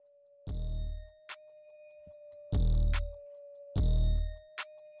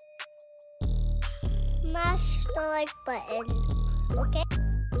smash the like button, okay?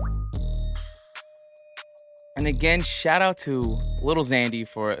 And again, shout out to Little Zandy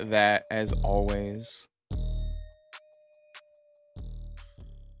for that, as always.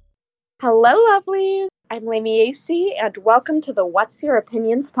 Hello, lovelies. I'm Lamiacy, and welcome to the What's Your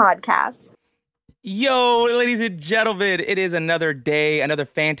Opinions podcast. Yo, ladies and gentlemen, it is another day, another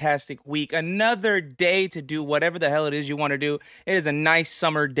fantastic week, another day to do whatever the hell it is you want to do. It is a nice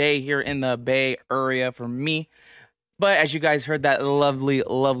summer day here in the Bay Area for me. But as you guys heard that lovely,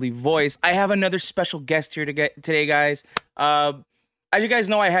 lovely voice, I have another special guest here today, guys. As you guys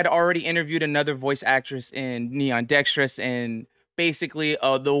know, I had already interviewed another voice actress in Neon Dextrous, and basically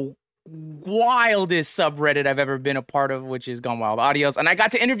the wildest subreddit I've ever been a part of, which is Gone Wild Audios. And I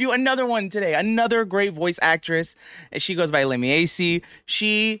got to interview another one today, another great voice actress. And she goes by Lamiacy.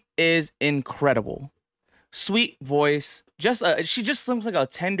 She is incredible. Sweet voice. She just seems like a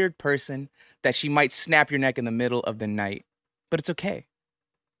tender person that she might snap your neck in the middle of the night. But it's okay.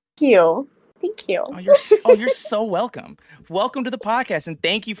 Thank you. Thank you. You're so welcome. Welcome to the podcast, and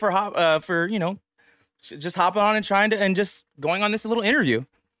thank you for just hopping on and and just going on this little interview.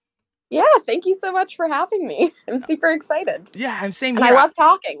 Yeah, thank you so much for having me. I'm super excited. Yeah, I'm same here. And I love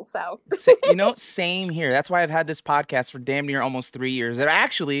talking, so. Same here. That's why I've had this podcast for damn near almost 3 years. It's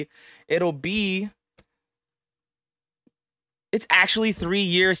actually 3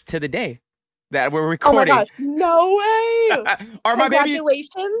 years to the day that we're recording. Oh my gosh, no way.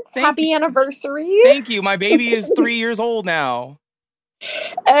 Congratulations. Happy anniversary. Thank you. My baby is 3 years old now.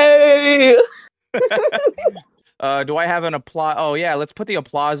 Hey. Do I have an applause? Oh, yeah. Let's put the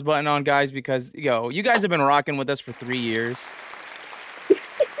applause button on, guys, because, you guys have been rocking with us for 3 years.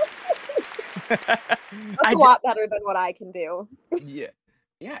 That's a lot better than what I can do. Yeah.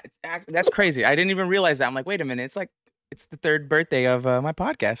 Yeah. That's crazy. I didn't even realize that. I'm like, wait a minute. It's the third birthday of my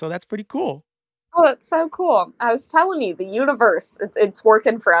podcast, so that's pretty cool. Oh, that's so cool. I was telling you, the universe, it's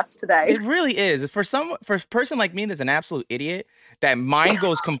working for us today. It really is. For a person like me that's an absolute idiot, that mind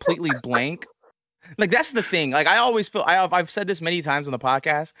goes completely blank. Like, that's the thing. Like, I always feel, I've said this many times on the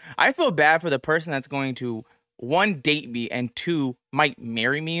podcast, I feel bad for the person that's going to, 1, date me, and 2, might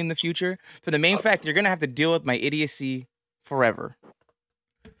marry me in the future. For the main fact, you're going to have to deal with my idiocy forever.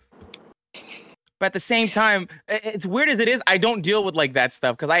 But at the same time, it's weird as it is, I don't deal with like that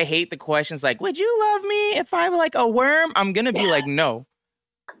stuff because I hate the questions like, would you love me if I were like a worm? I'm going to be like, no.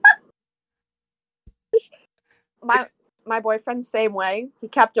 My boyfriend's same way. He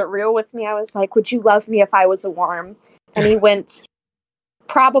kept it real with me. I was like, would you love me if I was a worm? And he went,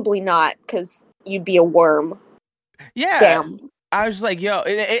 probably not, because you'd be a worm. Yeah. Damn. I was like,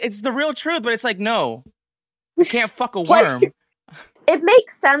 it's the real truth, but it's like, no. You can't fuck a worm. It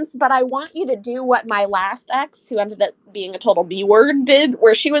makes sense, but I want you to do what my last ex, who ended up being a total B-word, did,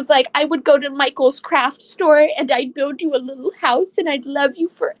 where she was like, I would go to Michael's craft store, and I'd build you a little house, and I'd love you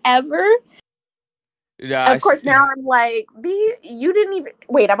forever. Yeah, of course, now I'm like, you didn't even...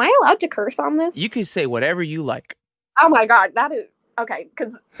 Wait, am I allowed to curse on this? You can say whatever you like. Oh my god, that is... Okay,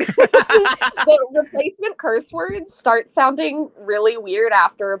 because the replacement curse words start sounding really weird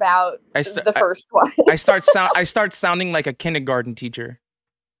after about the first one. I start sounding like a kindergarten teacher.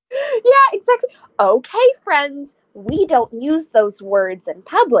 Yeah, exactly. Okay, friends, we don't use those words in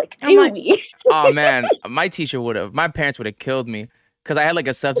public, do we? Oh man, my parents would have killed me. Because I had like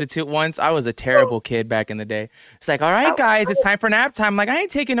a substitute once. I was a terrible kid back in the day. It's like, all right, guys, it's time for nap time. I'm like, I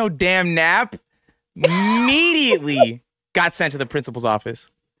ain't taking no damn nap. Immediately got sent to the principal's office.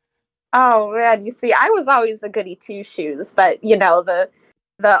 Oh, man. You see, I was always a goody two-shoes. But, the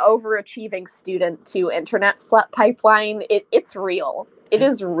overachieving student to internet slut pipeline, it's real. It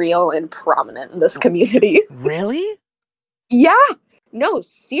is real and prominent in this community. Really? Yeah. No,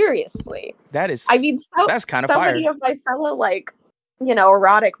 seriously. That's kind of so fire. Many of my fellow,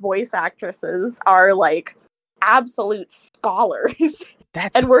 erotic voice actresses are like absolute scholars.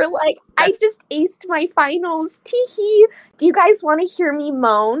 And we're like, I just aced my finals. Teehee. Do you guys want to hear me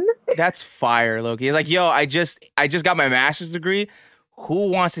moan? That's fire, Loki. It's like, yo, I just got my master's degree.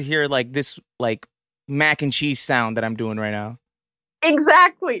 Who wants to hear like this like mac and cheese sound that I'm doing right now?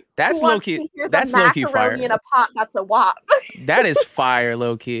 Exactly. That's Loki. That's Loki fire. In a pot. That's a wop. That is fire,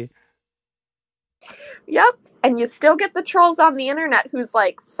 Loki. Yep. And you still get the trolls on the internet who's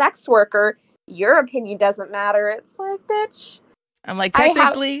like, sex worker, your opinion doesn't matter. It's like, bitch. I'm like,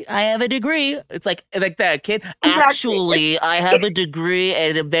 technically, I have a degree. It's like that kid. Exactly. Actually, I have a degree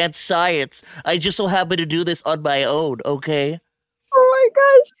in advanced science. I just so happen to do this on my own, okay? Oh my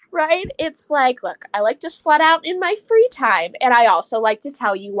gosh, right? It's like, look, I like to slut out in my free time, and I also like to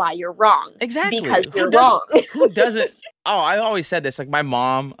tell you why you're wrong. Exactly. Because you're wrong. Who doesn't? Oh, I always said this. Like, my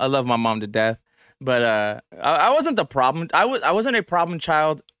mom, I love my mom to death. But I wasn't the problem. I wasn't a problem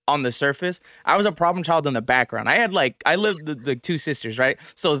child on the surface. I was a problem child in the background. I lived the two sisters, right?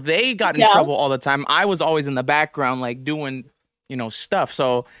 So they got in trouble all the time. I was always in the background, like doing, stuff.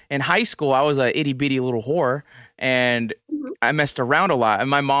 So in high school, I was a itty bitty little whore, and I messed around a lot. And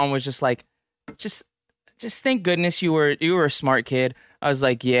my mom was just like, just thank goodness you were a smart kid. I was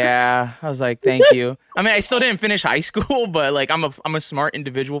like, yeah. I was like, thank you. I mean, I still didn't finish high school, but like I'm a smart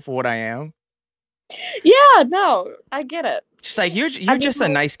individual for what I am. Yeah, no, I get it. She's like, you're just a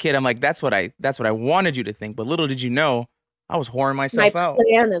nice kid. I'm like, that's what I wanted you to think. But little did you know, I was whoring myself out. My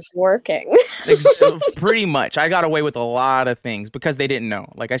plan is working. Pretty much. I got away with a lot of things because they didn't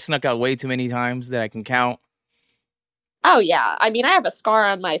know. Like I snuck out way too many times that I can count. Oh, yeah. I mean, I have a scar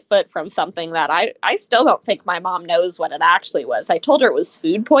on my foot from something that I still don't think my mom knows what it actually was. I told her it was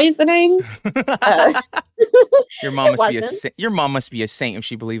food poisoning. Your mom must be a saint if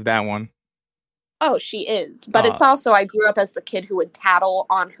she believed that one. Oh, she is. But it's also, I grew up as the kid who would tattle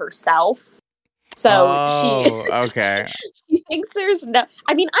on herself. So okay. She thinks there's no...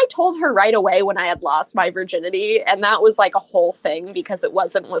 I mean, I told her right away when I had lost my virginity, and that was like a whole thing because it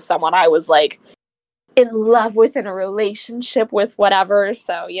wasn't with someone I was like in love with, in a relationship with, whatever.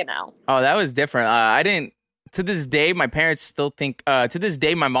 So, Oh, that was different. I didn't... To this day, my parents still think... to this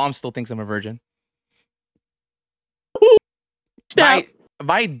day, my mom still thinks I'm a virgin.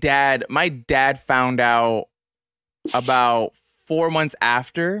 My dad found out about 4 months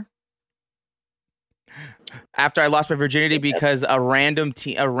after I lost my virginity because a random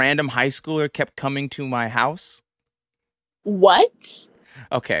high schooler kept coming to my house. What?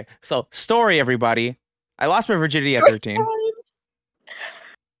 Okay, so story, everybody. I lost my virginity at 13.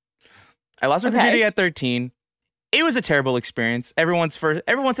 I lost my virginity at 13. It was a terrible experience. Everyone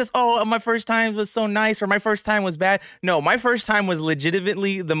says, "Oh, my first time was so nice," or "My first time was bad." No, my first time was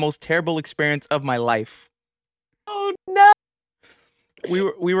legitimately the most terrible experience of my life. Oh no!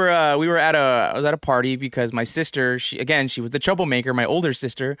 I was at a party because my sister, she was the troublemaker, my older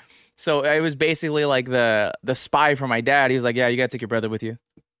sister. So it was basically like the spy for my dad. He was like, "Yeah, you gotta take your brother with you."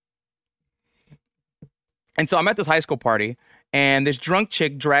 And so I'm at this high school party, and this drunk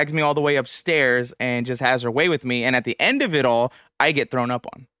chick drags me all the way upstairs and just has her way with me. And at the end of it all, I get thrown up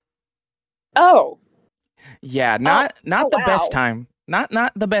on. Oh. Yeah, not the best time. Not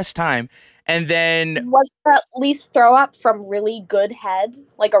the best time. And then... Was that at least throw up from really good head?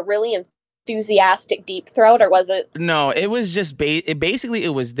 Like a really enthusiastic deep throat, or was it... No, it was just... basically,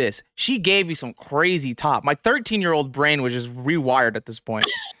 it was this. She gave me some crazy top. My 13-year-old brain was just rewired at this point.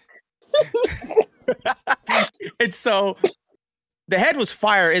 And so... The head was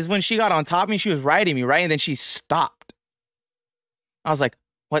fire is when she got on top of me, she was riding me, right? And then she stopped. I was like,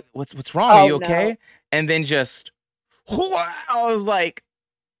 what's wrong? Are you okay? No. And then just, I was like,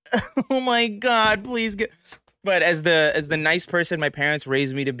 oh my God, please get. But as the nice person my parents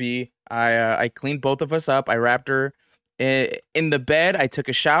raised me to be, I cleaned both of us up. I wrapped her in the bed. I took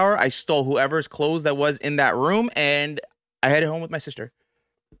a shower. I stole whoever's clothes that was in that room, and I headed home with my sister.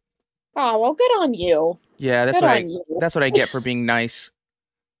 Oh, well, good on you. Yeah, that's what I get for being nice.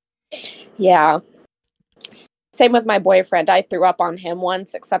 Yeah. Same with my boyfriend. I threw up on him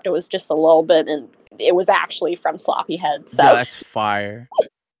once, except it was just a little bit, and it was actually from sloppy head. So yeah, that's fire.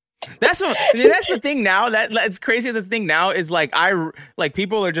 That's the thing now. That's crazy. The thing now is like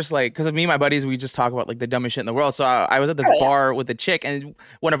people are just like, because of me and my buddies, we just talk about like the dumbest shit in the world. So I was at this bar with a chick, and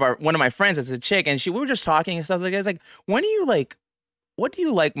one of my friends is a chick, and we were just talking and stuff like that. It's like, what do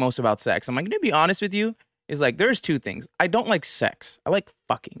you like most about sex? I'm like, to be honest with you, is like, there's two things. I don't like sex. I like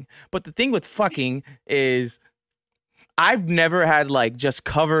fucking. But the thing with fucking is I've never had like just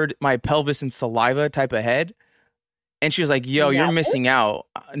covered my pelvis in saliva type of head. And she was like, yo, you're missing out.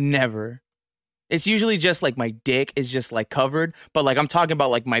 Never. It's usually just like my dick is just like covered. But like I'm talking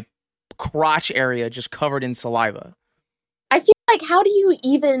about like my crotch area just covered in saliva. I feel like, how do you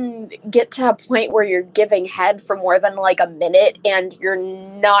even get to a point where you're giving head for more than like a minute and you're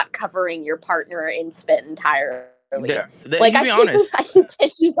not covering your partner in spit entirely? Like, to be honest, I keep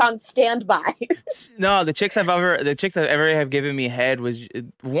tissues on standby. No, the chicks that ever have given me head was,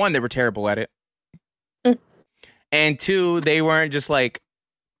 one, they were terrible at it, and two, they weren't just like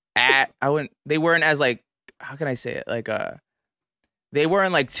they weren't as like, how can I say it, like they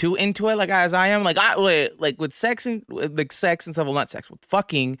weren't like too into it like as I am. Like with sex and stuff. Well, not sex, with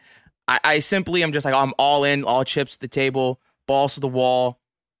fucking. I simply am just like, I'm all in, all chips to the table, balls to the wall.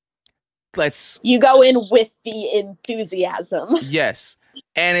 You go in with the enthusiasm. Yes.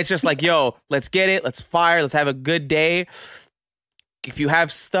 And it's just like, yo, let's get it. Let's fire. Let's have a good day. If you have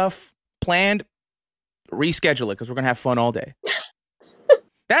stuff planned, reschedule it because we're going to have fun all day.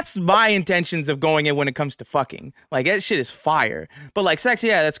 That's my intentions of going in when it comes to fucking. Like, that shit is fire. But like sex,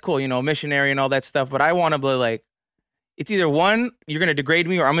 yeah, that's cool, you know, missionary and all that stuff. But I want to be like, it's either one, you're gonna degrade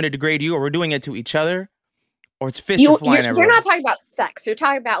me, or I'm gonna degrade you, or we're doing it to each other, or it's fists are flying everywhere. You're not talking about sex. You're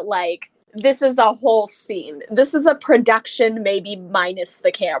talking about like, this is a whole scene. This is a production, maybe minus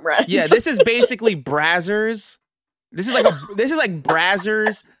the cameras. Yeah, this is basically Brazzers. This is like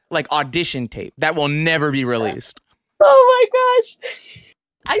Brazzers like audition tape that will never be released. Oh my gosh.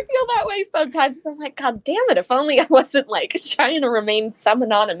 I feel that way sometimes. I'm like, God damn it, if only I wasn't like trying to remain some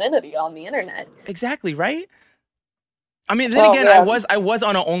anonymity on the internet. Exactly, right? I mean, then again, yeah. I was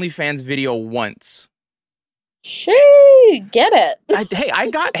on an OnlyFans video once. She get it.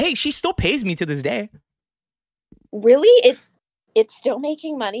 Hey, she still pays me to this day. Really? It's still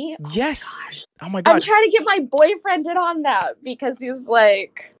making money? Yes. Oh my God. I'm trying to get my boyfriend in on that because he's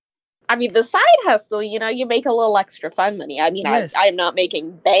like, I mean, the side hustle, you know, you make a little extra fun money. I mean, yes. I'm not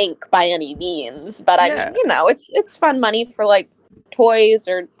making bank by any means, but I mean, you know, it's fun money for like toys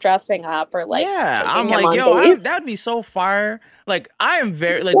or dressing up or like, yeah, I'm like, yo, that'd be so fire. Like, I am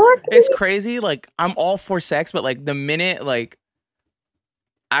very like, it's crazy. Like, I'm all for sex, but like the minute like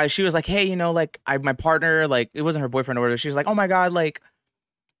she was like, hey, you know, like my partner, like it wasn't her boyfriend or whatever. She was like, oh my God, like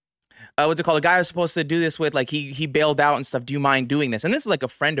what's it called? The guy I was supposed to do this with, like he bailed out and stuff. Do you mind doing this? And this is like a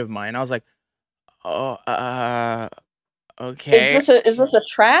friend of mine. I was like, oh, okay. Is this a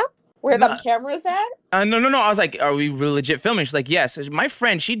trap? Where the camera's at? No. I was like, are we legit filming? She's like, yes. My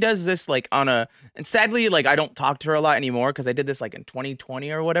friend, she does this like and sadly, like I don't talk to her a lot anymore because I did this like in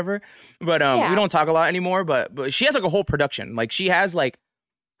 2020 or whatever. But we don't talk a lot anymore. But she has like a whole production. Like she has like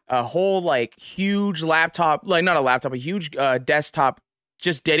a whole like huge laptop, like not a laptop, a huge desktop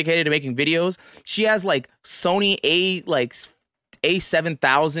just dedicated to making videos. She has like Sony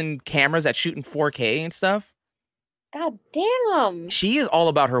A7000 cameras that shoot in 4K and stuff. God damn. She is all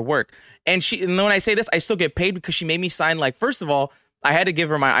about her work. And when I say this, I still get paid because she made me sign, like, first of all, I had to give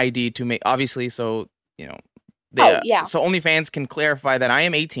her my ID to make, obviously, so, you know. So OnlyFans can clarify that I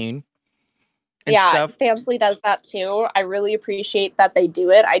am 18. And stuff. Fansly does that too. I really appreciate that they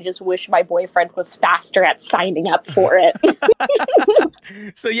do it. I just wish my boyfriend was faster at signing up for it.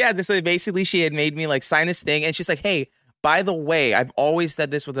 So basically she had made me like sign this thing, and she's like, hey, by the way, I've always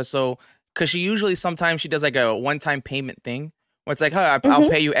said this with her, so because sometimes she does like a one-time payment thing where it's like, I'll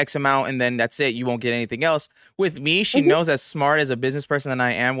pay you X amount and then that's it. You won't get anything else. With me, she knows as smart as a business person than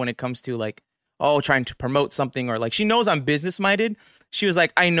I am when it comes to like, trying to promote something, or like she knows I'm business minded. She was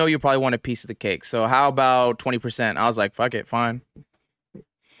like, I know you probably want a piece of the cake, so how about 20%? I was like, fuck it, fine.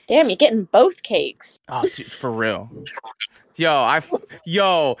 Damn, you're getting both cakes. Oh, dude, for real. I fucked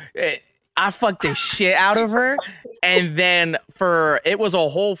the shit out of her, and then it was a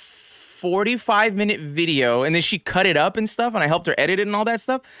whole 45-minute video, and then she cut it up and stuff, and I helped her edit it and all that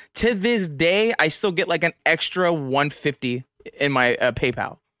stuff. To this day, I still get like an extra $150 in my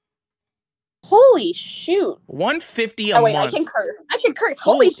PayPal. Holy shoot. $150 a month. I can curse.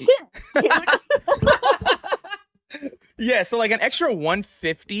 Holy shit, dude. Yeah, so like an extra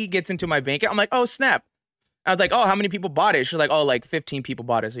 $150 gets into my bank account. I'm like, oh, snap. I was like, oh, how many people bought it? She's like, oh, like 15 people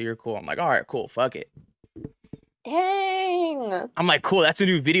bought it, so you're cool. I'm like, all right, cool, fuck it. Dang. I'm like, cool, that's a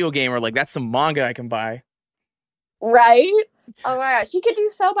new video game, or like that's some manga I can buy. Right? Oh my gosh, you could do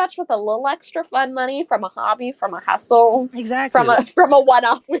so much with a little extra fun money from a hobby, from a hustle. Exactly. From a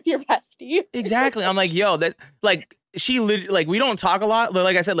one-off with your bestie. Exactly. I'm like, yo, that like like we don't talk a lot, but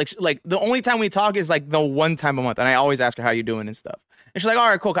like I said, like the only time we talk is like the one time a month, and I always ask her how you doing and stuff. And she's like, all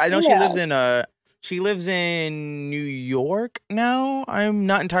right, cool. I know she lives in New York now. I'm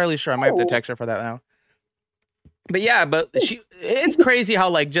not entirely sure. I might have to text her for that now. But yeah, it's crazy how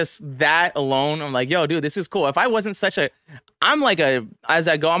like just that alone, I'm like, yo, dude, this is cool. If I wasn't I'm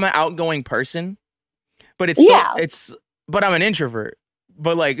an outgoing person, but but I'm an introvert.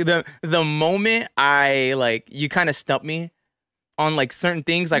 But like the moment I like, you kind of stump me on like certain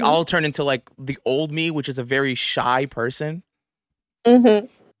things, like I'll turn into like the old me, which is a very shy person. Mm-hmm.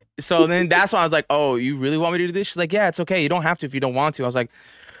 So then that's why I was like, oh, you really want me to do this? She's like, yeah, it's okay. You don't have to if you don't want to. I was like,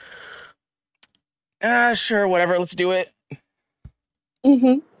 sure, whatever, let's do it.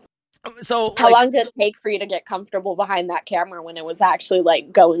 Mm-hmm. So how long did it take for you to get comfortable behind that camera when it was actually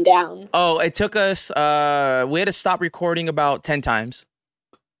like going down? Oh, it took us we had to stop recording about 10 times.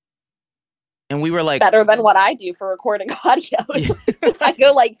 And we were like, better than what I do for recording audio. I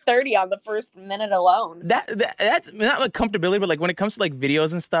go like 30 on the first minute alone. That's not like comfortability, but like when it comes to like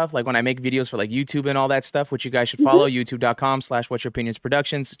videos and stuff, like when I make videos for like YouTube and all that stuff, which you guys should follow, youtube.com/what'syouropinions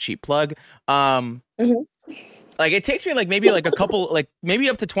productions, cheap plug. Like it takes me like maybe like a couple, like maybe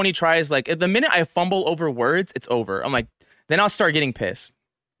up to 20 tries. Like the minute I fumble over words, it's over. I'm like, then I'll start getting pissed.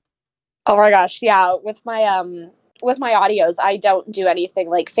 Oh my gosh, yeah. With my audios, I don't do anything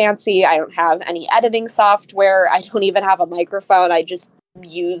like fancy. I don't have any editing software. I don't even have a microphone. I just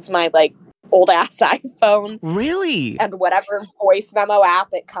use my like old ass iPhone Really? and whatever voice memo app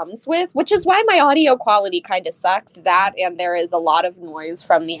it comes with, which is why my audio quality kind of sucks. That and there is a lot of noise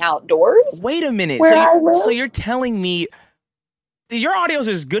from the outdoors. Wait a minute. Where I live. So you're telling me your audio's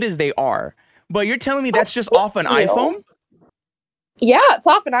as good as they are, but you're telling me that's just off an iPhone? Yeah, it's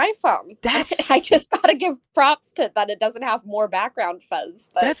off an iPhone. That's I just gotta give props to that. It doesn't have more background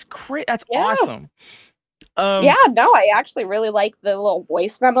fuzz. But that's great. That's awesome. Yeah, no, I actually really like the little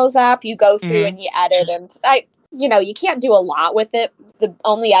voice memos app. You go through and you edit, and you can't do a lot with it. The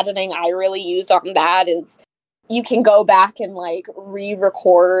only editing I really use on that is you can go back and like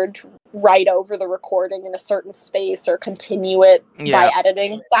re-record right over the recording in a certain space or continue it by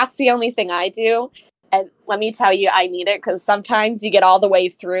editing. That's the only thing I do. And let me tell you, I need it because sometimes you get all the way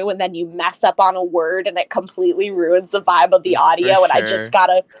through and then you mess up on a word and it completely ruins the vibe of the audio. And I just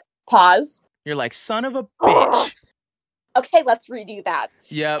gotta pause. You're like, son of a bitch. Okay, let's redo that.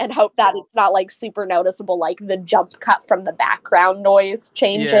 Yeah. And hope that it's not like super noticeable, like the jump cut from the background noise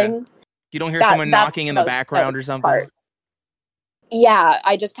changing. Yeah. You don't hear someone knocking in the background or something? Part. Yeah,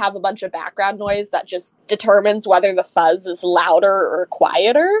 I just have a bunch of background noise that just determines whether the fuzz is louder or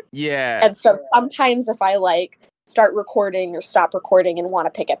quieter. Yeah. And so sometimes if I like start recording or stop recording and want to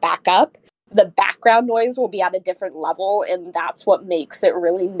pick it back up, the background noise will be at a different level, and that's what makes it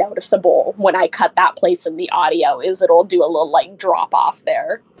really noticeable when I cut that place in the audio, is it'll do a little like drop off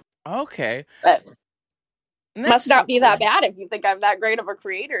there. Okay. But must not be that bad if you think I'm that great of a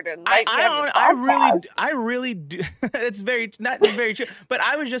creator. I really do. It's not very true. But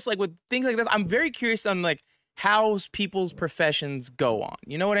I was just like, with things like this, I'm very curious on like how people's professions go on.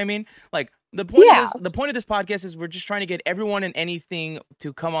 You know what I mean? Like the point of this podcast is we're just trying to get everyone and anything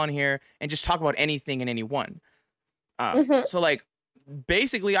to come on here and just talk about anything and anyone. So like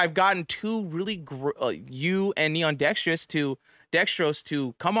basically, I've gotten two really you and Neon Dextrose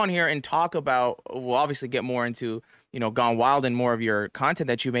to come on here and talk about, we'll obviously get more into, Gone Wild and more of your content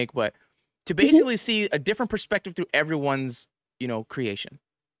that you make, but to basically see a different perspective through everyone's, creation.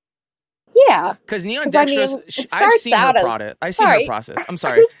 Yeah. Because Neon Dextrose, I've seen her product. I've seen her process. I'm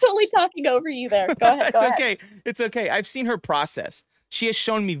sorry. I was totally talking over you there. Go ahead. Okay. It's okay. I've seen her process. She has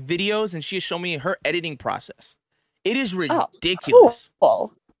shown me videos and she has shown me her editing process. It is ridiculous.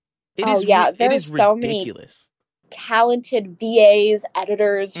 Cool. It is so ridiculous. Talented VAs,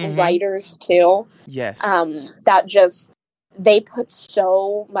 editors, writers too. Yes. That just, they put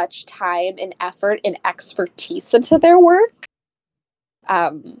so much time and effort and expertise into their work.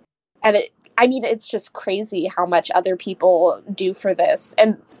 And it's just crazy how much other people do for this.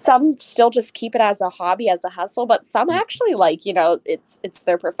 And some still just keep it as a hobby, as a hustle, but some actually it's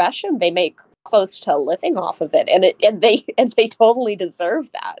their profession. They make close to a living off of it. And they totally deserve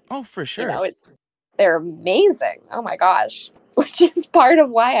that. Oh, for sure. They're amazing. Oh my gosh. Which is part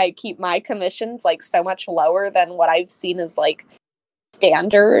of why I keep my commissions like so much lower than what I've seen as like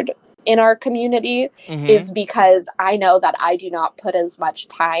standard in our community, is because I know that I do not put as much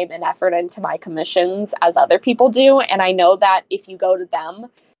time and effort into my commissions as other people do. And I know that if you go to them,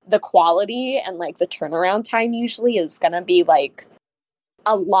 the quality and like the turnaround time usually is going to be like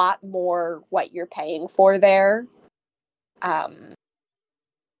a lot more what you're paying for there.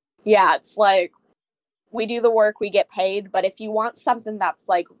 It's like, we do the work, we get paid, but if you want something that's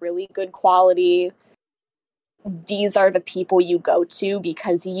like really good quality, these are the people you go to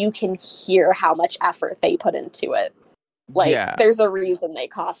because you can hear how much effort they put into it. Like, there's a reason they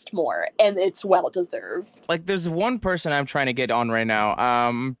cost more, and it's well deserved. Like, there's one person I'm trying to get on right now.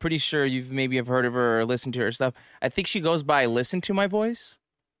 I'm pretty sure you've maybe have heard of her or listened to her stuff. I think she goes by Listen to My Voice.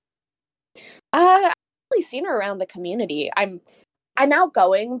 I've really seen her around the community. I'm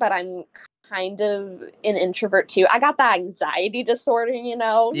outgoing, but I'm kind of an introvert too. I got that anxiety disorder,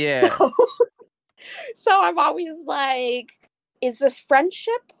 Yeah. So I'm always like, is this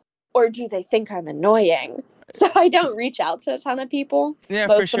friendship or do they think I'm annoying? So I don't reach out to a ton of people. Yeah,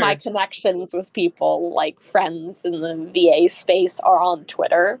 Most of my connections with people, like friends in the VA space, are on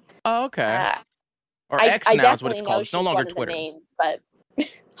Twitter. Oh, okay. Or X now is what it's called. It's no longer Twitter. Names, but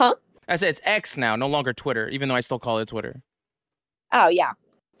huh? I said it's X now, no longer Twitter, even though I still call it Twitter. Oh yeah.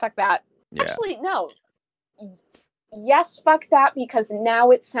 Fuck that. Yeah. Actually, no. Yes, fuck that, because now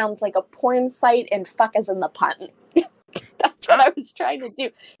it sounds like a porn site, and fuck as in the pun. That's what I was trying to do.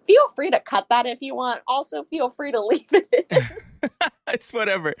 Feel free to cut that if you want. Also, feel free to leave it in. It's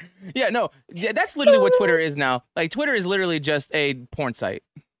whatever. Yeah, no, that's literally what Twitter is now. Like, Twitter is literally just a porn site.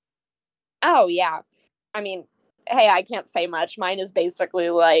 Oh, yeah. I mean, hey, I can't say much. Mine is basically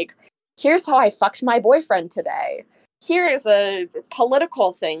like Here's how I fucked my boyfriend today. Here's a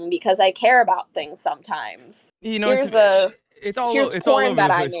political thing because I care about things sometimes. You know, Here's it's all porn over that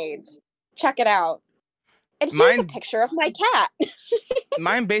the I place. made. Check it out. And here's a picture of my cat.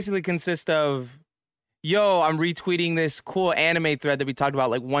 Mine basically consists of, yo, I'm retweeting this cool anime thread that we talked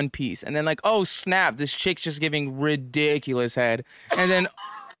about, like One Piece, and then like, oh snap, this chick's just giving ridiculous head, and then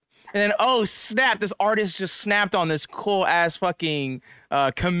oh snap, this artist just snapped on this cool ass fucking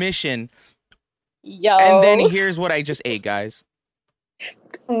commission. Yo. And then here's what I just ate, guys.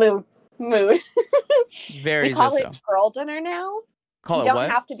 Mood. Very We call it so. girl dinner now. Call you it don't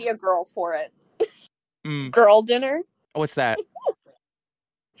what? have to be a girl for it. Girl dinner. What's that?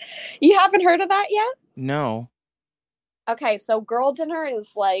 You haven't heard of that yet? No. Okay, so girl dinner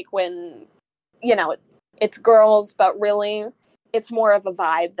is like when, it's girls, but really it's more of a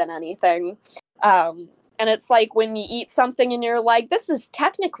vibe than anything. And it's like when you eat something and you're like, this is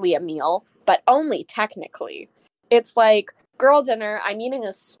technically a meal, but only technically. It's like, girl dinner, I'm eating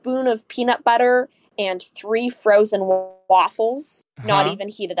a spoon of peanut butter and 3 frozen waffles, not even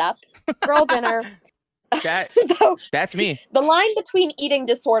heated up. Girl dinner. That's me. The line between eating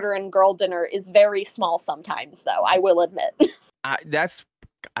disorder and girl dinner is very small sometimes, though, I will admit.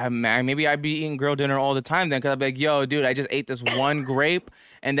 Maybe I'd be eating girl dinner all the time then, because I'd be like, yo, dude, I just ate this one grape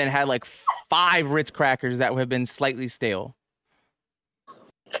and then had like 5 Ritz crackers that would have been slightly stale.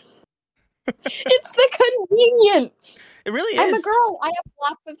 It's the convenience. It really is. I'm a girl. I have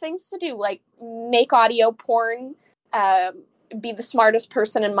lots of things to do, like make audio porn, be the smartest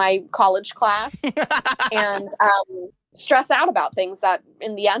person in my college class, and stress out about things that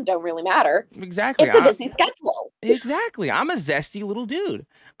in the end don't really matter. Exactly. It's a busy schedule. Exactly. I'm a zesty little dude.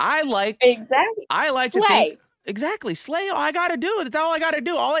 I like Slay. to think, exactly, slay all I gotta do. That's all I gotta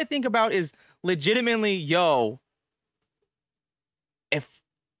do. All I think about is legitimately, yo, if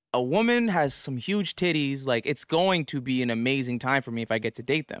a woman has some huge titties, like, it's going to be an amazing time for me if I get to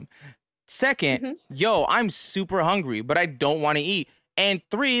date them. Second, yo, I'm super hungry, but I don't want to eat. And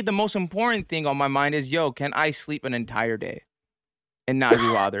 3, the most important thing on my mind is, yo, can I sleep an entire day and not be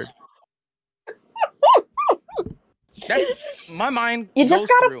bothered? That's my mind. You just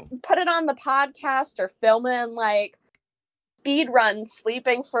gotta through. Put it on the podcast or film it and like speed run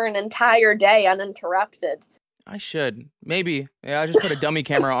sleeping for an entire day uninterrupted. I should. Maybe. Yeah, I'll just put a dummy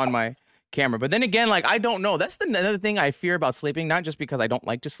camera on my camera. But then again, like, I don't know. That's another thing I fear about sleeping, not just because I don't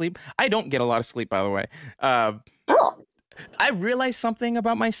like to sleep. I don't get a lot of sleep, by the way. I realized something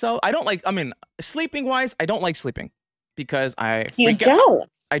about myself. Sleeping-wise, I don't like sleeping because I freak out.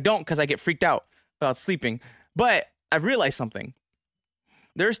 I don't, because I get freaked out about sleeping. But I realized something.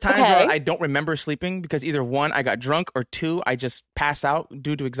 There's times where I don't remember sleeping because either 1, I got drunk, or 2, I just pass out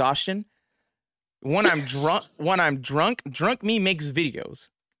due to exhaustion. When I'm drunk me makes videos.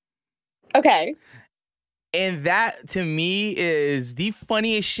 Okay. And that, to me, is the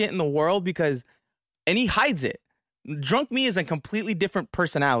funniest shit in the world and he hides it. Drunk me is a completely different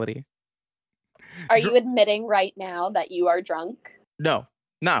personality. Are you admitting right now that you are drunk? No.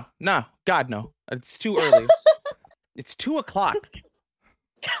 God, no. It's too early. It's 2:00.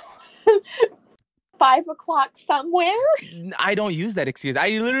 5 o'clock somewhere? I don't use that excuse.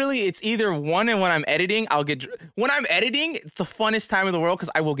 It's either 1, and when I'm editing, when I'm editing, it's the funnest time in the world because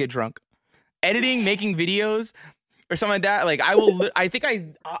I will get drunk. Editing, making videos, or something like that. Like,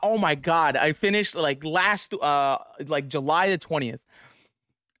 oh my God, I finished like last, July the 20th.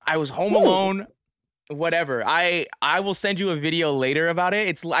 I was home alone, whatever. I will send you a video later about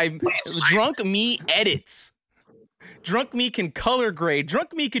it. Drunk me edits. Drunk me can color grade.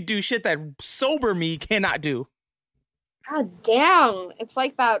 Drunk me could do shit that sober me cannot do. God damn. It's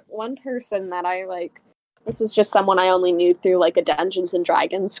like that one person that I like. This was just someone I only knew through like a Dungeons and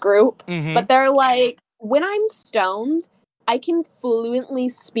Dragons group. But they're like, when I'm stoned, I can fluently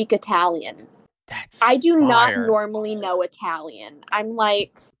speak Italian. I do not normally know Italian. I'm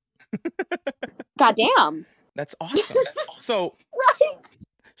like, God damn. That's awesome. So, right.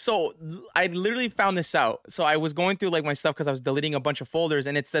 So I literally found this out. So I was going through like my stuff because I was deleting a bunch of folders,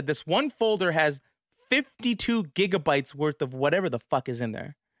 and it said this one folder has 52 gigabytes worth of whatever the fuck is in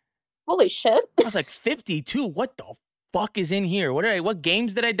there. Holy shit. I was like, 52? What the fuck is in here? What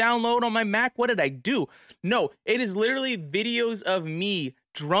games did I download on my Mac? What did I do? No, it is literally videos of me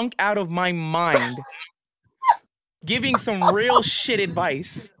drunk out of my mind giving some real shit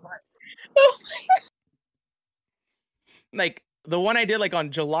advice. Oh my God. Like, the one I did like on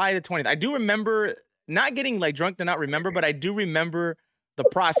July the 20th, I do remember not getting like drunk to not remember, but I do remember the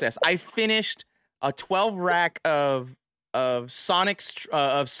process. I finished a 12 rack of Sonic's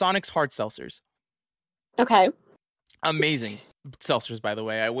hard seltzers. Okay. Amazing seltzers, by the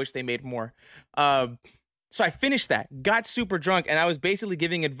way. I wish they made more. So I finished that, got super drunk, and I was basically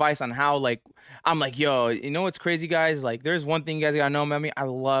giving advice on how, like, I'm like, yo, you know what's crazy, guys? Like, there's one thing you guys gotta know about me. I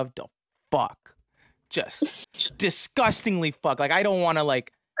love to fuck. Just disgustingly fuck. Like, I don't want to,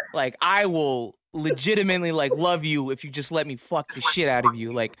 like, I will legitimately, like, love you if you just let me fuck the shit out of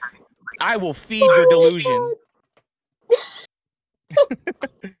you. Like, I will feed your delusion.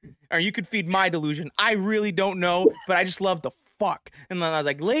 Or you could feed my delusion. I really don't know, but I just love to fuck. And then I was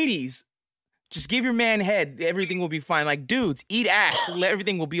like, ladies, just give your man head. Everything will be fine. Like, dudes, eat ass.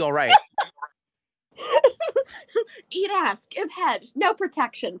 Everything will be all right. Eat ass, give head, no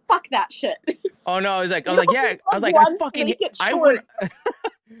protection. Fuck that shit. Oh no, I was like, yeah. I was like,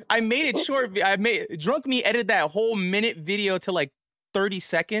 I made it short. Drunk me edited that whole minute video to like 30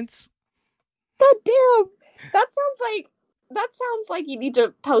 seconds. God damn. That sounds like you need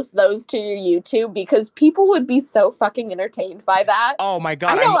to post those to your YouTube because people would be so fucking entertained by that. Oh my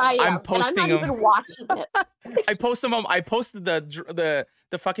god, I'm posting them. I'm not even watching it. I post them. I posted the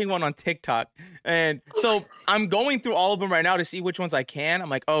fucking one on TikTok, and so I'm going through all of them right now to see which ones I can. I'm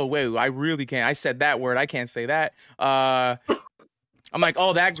like, oh wait, I really can't. I said that word. I can't say that. I'm like,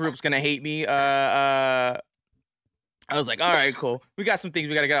 oh, that group's gonna hate me. I was like, all right, cool. We got some things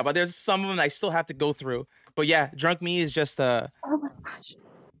we gotta get out, but there's some of them I still have to go through. But yeah, drunk me is just oh my gosh,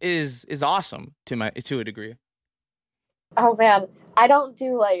 is awesome to a degree. Oh man, I don't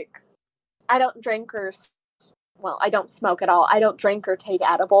drink I don't smoke at all. I don't drink or take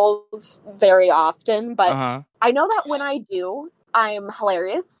edibles very often, but I know that when I do, I'm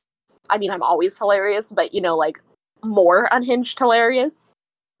hilarious. I mean, I'm always hilarious, but you know, like more unhinged hilarious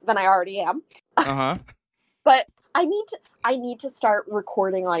than I already am. But I need to start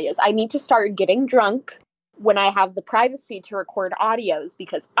recording audios. I need to start getting drunk when I have the privacy to record audios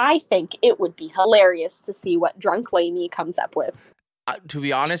because I think it would be hilarious to see what drunk Lamy comes up with. To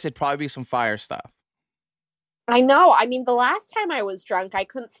be honest, it'd probably be some fire stuff. I know. I mean, the last time I was drunk, I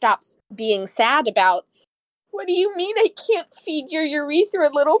couldn't stop being sad about, what do you mean I can't feed your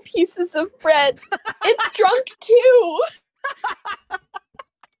urethra little pieces of bread? It's drunk too.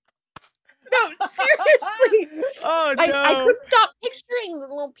 No, seriously. Oh, no. I couldn't stop picturing the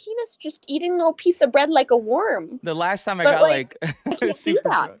little penis just eating a little piece of bread like a worm. The last time I got like I can't super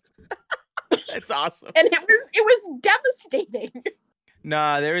drunk. That's awesome. And it was devastating.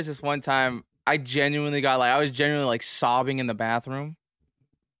 Nah, there was this one time I was genuinely like sobbing in the bathroom.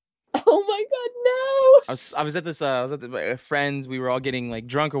 Oh my god, no. I was at my friends, we were all getting like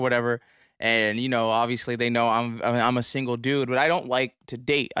drunk or whatever. And, you know, obviously they know I'm a single dude, but I don't like to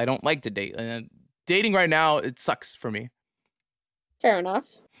date. And dating right now, it sucks for me. Fair enough.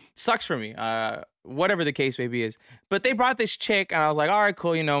 Sucks for me. Whatever the case maybe is. But they brought this chick, and I was like, all right,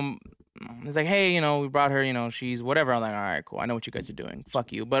 cool. You know, it's like, hey, you know, we brought her, you know, she's whatever. I'm like, all right, cool. I know what you guys are doing.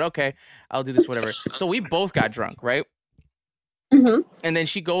 Fuck you. But okay, I'll do this, whatever. So we both got drunk, right? Mm-hmm. And then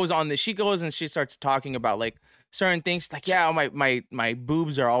she goes and she starts talking about like certain things. She's like, yeah, my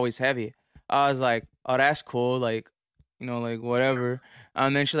boobs are always heavy. I was like, oh, that's cool. Like, you know, like whatever.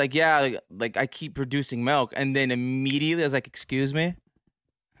 And then she's like, yeah, like I keep producing milk. And then immediately I was like, excuse me?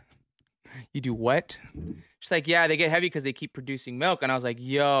 You do what? She's like, yeah, they get heavy because they keep producing milk. And I was like,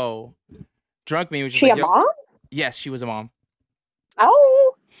 yo, drunk me. Was just she like, a mom? Yes, she was a mom.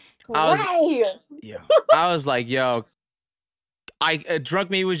 Oh, I was like, yo, drunk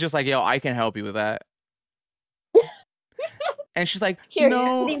me was just like, yo, I can help you with that. And she's like, here,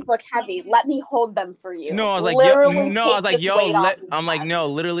 no. These look heavy. Let me hold them for you. No, I was like, literally,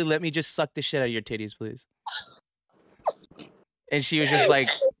 let me just suck the shit out of your titties, please. And she was just like,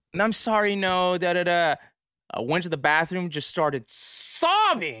 no, I'm sorry, no, da-da-da. I went to the bathroom, just started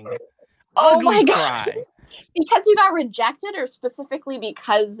sobbing. Ugly my God. cry. Because you got rejected, or specifically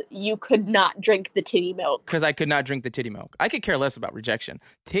because you could not drink the titty milk? Because I could not drink the titty milk. I could care less about rejection.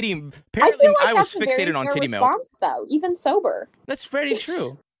 Apparently, I was fixated on titty milk. Though, even sober. That's very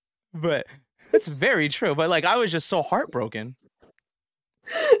true. But that's very true. But like, I was just so heartbroken.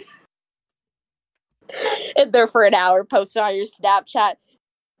 And there for an hour, posted on your Snapchat.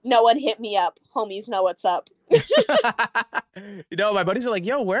 No one hit me up. Homies know what's up. You know, my buddies are like,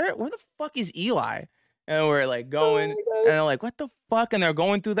 yo, where the fuck is Eli? And we're like going, and they're like, what the fuck? And they're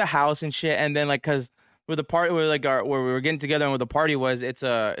going through the house and shit. And then like, cause where the party, where we were getting together and where the party was, it's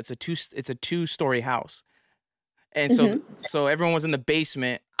a 2-story house. And so everyone was in the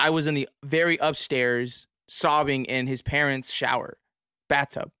basement. I was in the very upstairs sobbing in his parents'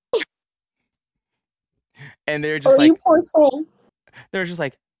 bathtub. And they're just like, you poor soul. They're just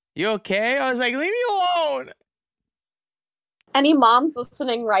like, you okay? I was like, leave me alone. Any moms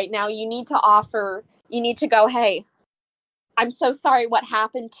listening right now, you need to go, hey, I'm so sorry. What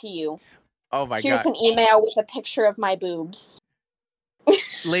happened to you? Oh my Here's God. an email with a picture of my boobs.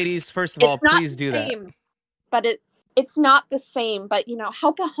 Ladies, first of all, It's not please the do that. same, but it's not the same. But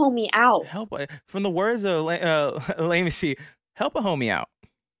help a homie out. Help from the words of Lamiacy, help a homie out.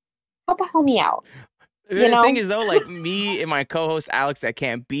 Help a homie out. The thing is though, like me and my co-host Alex that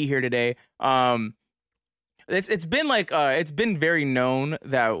can't be here today, it's been like it's been very known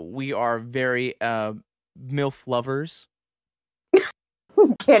that we are very MILF lovers.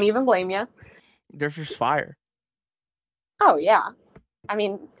 Can't even blame you. They're just fire. Oh yeah, I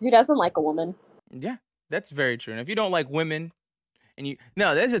mean, who doesn't like a woman? Yeah, that's very true. And if you don't like women, and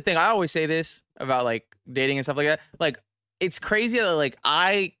there's the thing. I always say this about like dating and stuff like that. Like it's crazy that like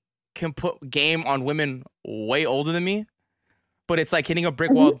I can put game on women way older than me, but it's like hitting a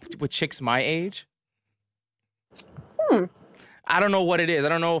brick wall with chicks my age. I don't know what it is. I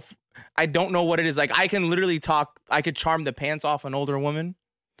don't know what it is. Like I can literally I could charm the pants off an older woman,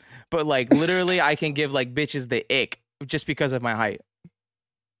 but like literally I can give like bitches the ick just because of my height.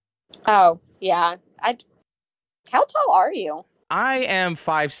 Oh yeah. How tall are you? I am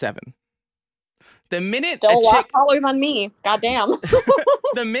 5'7". The minute Still a lot taller than me. Goddamn.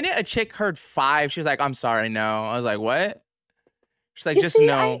 The minute a chick heard 5, she was like, "I'm sorry, no." I was like, "What?" She's like, "Just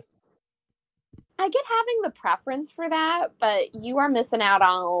no." I get having the preference for that, but you are missing out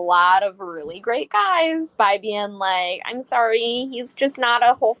on a lot of really great guys by being like, "I'm sorry, he's just not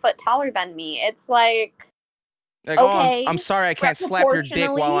a whole foot taller than me." It's like okay, I'm sorry I can't slap your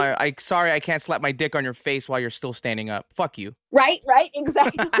dick while I can't slap my dick on your face while you're still standing up. Fuck you. Right,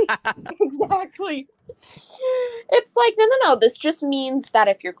 exactly. Exactly. It's like, no. This just means that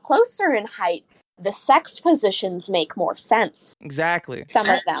if you're closer in height, the sex positions make more sense. Exactly. Some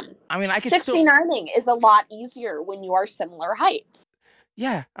of them. I mean, I could 69ing is a lot easier when you are similar heights.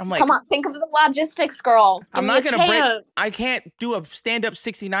 Yeah, I'm like, come on, think of the logistiks, girl. I'm not gonna break. I can't do a stand-up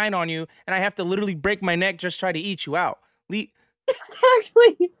 69 on you, and I have to literally break my neck just try to eat you out.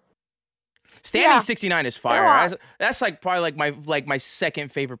 Exactly. Standing 69 is fire. That's like probably like my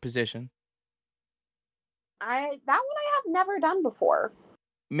second favorite position. That one I have never done before.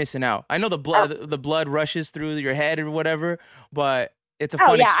 Missing out. I know the blood rushes through your head or whatever, but it's a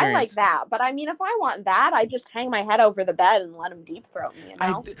fun experience. I like that. But I mean, if I want that, I just hang my head over the bed and let him deep throat me.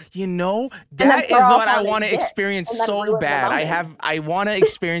 That is what I want to experience so bad. I want to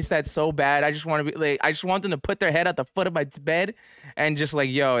experience that so bad. I just want to be like, I just want them to put their head at the foot of my bed and just like,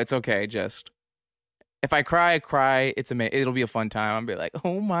 yo, it's okay. Just if I cry, I cry. It's amazing. It'll be a fun time. I'll be like,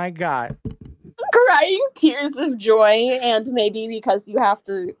 oh my God. Crying tears of joy, and maybe because you have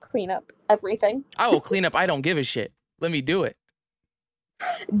to clean up everything. I will clean up. I don't give a shit. Let me do it.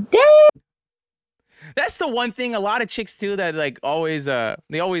 Damn. That's the one thing a lot of chicks do that like always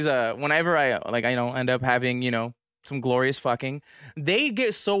whenever I end up having some glorious fucking, they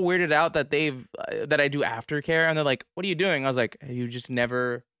get so weirded out that that I do aftercare, and they're like, "What are you doing?" I was like, "You just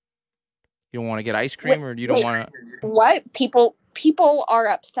never, you don't want to get ice cream, or you don't want to." What people are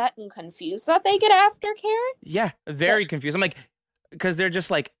upset and confused that they get aftercare? Yeah, very confused. I'm like, because they're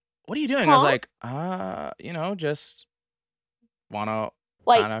just like, "What are you doing?" I was like, just wanna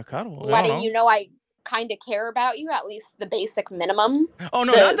kind of cuddle, letting you know I kind of care about you, at least the basic minimum. Oh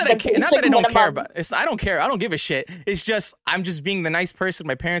no, not that I care. Not that I don't care about. I don't care. I don't give a shit. It's just I'm just being the nice person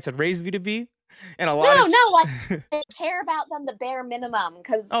my parents had raised me to be, and a lot. Like I care about them the bare minimum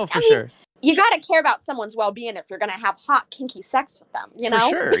because sure. You got to care about someone's well-being if you're going to have hot, kinky sex with them. You know,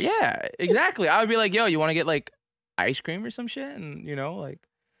 for sure. Yeah, exactly. I would be like, yo, you want to get like ice cream or some shit, and like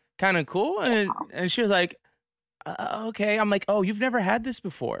kind of cool, and she was like, okay. I'm like, oh, you've never had this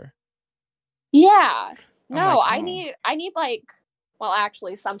before. Yeah. No, like, I need like, well,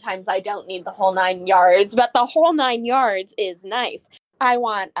 actually, sometimes I don't need the whole 9 yards, but the whole 9 yards is nice. I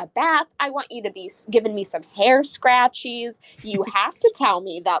want a bath. I want you to be giving me some hair scratchies. You have to tell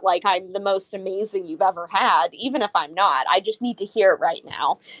me that, like, I'm the most amazing you've ever had, even if I'm not. I just need to hear it right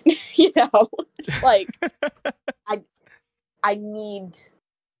now. Like, I need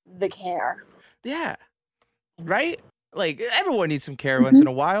the care. Yeah. Right? Like, everyone needs some care once in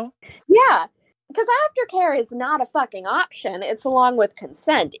a while. Yeah. Because aftercare is not a fucking option. It's along with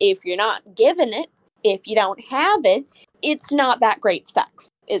consent. If you're not given it, if you don't have it, it's not that great sex,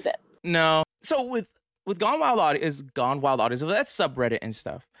 is it? No. So with Gone Wild Audience, that's subreddit and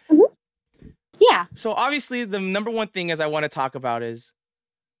stuff. Mm-hmm. Yeah. So obviously the number one thing I want to talk about is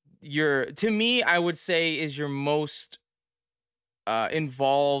to me, I would say is your most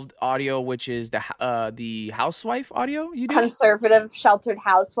involved audio, which is the housewife audio you do? Conservative sheltered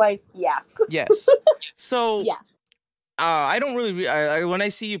housewife. Yes. Yes. So yeah. I don't really when I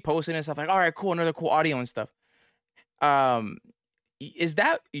see you posting and stuff, like, all right, cool, another cool audio and stuff. Is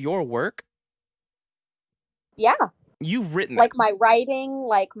that your work? Yeah. You've written that. Like my writing,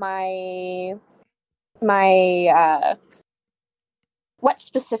 like my what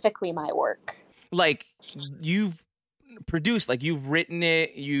specifically my work? Like you've produced, like you've written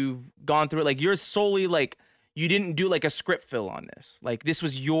it, you've gone through it, like you're solely like you didn't do like a script fill on this. Like this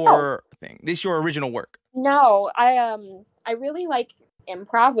was your thing. This is your original work. No, I really like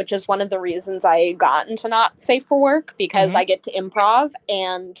improv, which is one of the reasons I got into Not Safe for Work, because I get to improv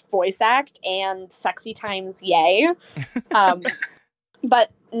and voice act and sexy times yay.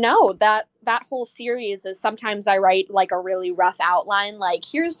 But no, that whole series is sometimes I write like a really rough outline, like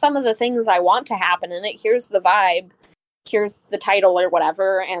here's some of the things I want to happen in it, here's the vibe, here's the title or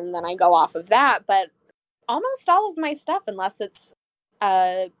whatever, and then I go off of that. But almost all of my stuff, unless it's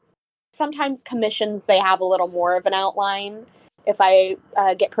sometimes commissions, they have a little more of an outline if I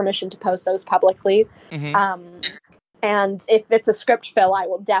get permission to post those publicly. And if it's a script fill, I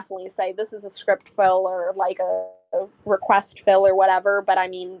will definitely say this is a script fill or like a request fill or whatever. But I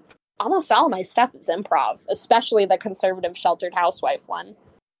mean, almost all of my stuff is improv, especially the conservative sheltered housewife one.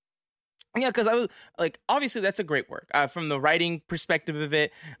 Yeah, because I was like, obviously that's a great work from the writing perspective of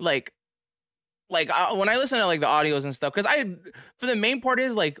it. Like when I listen to like the audios and stuff, because for the main part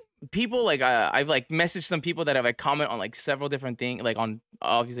is like people like I've like messaged some people that have like comment on like several different things, like on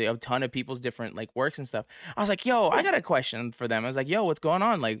obviously a ton of people's different like works and stuff. I was like, yo, I got a question for them. I was like, yo, what's going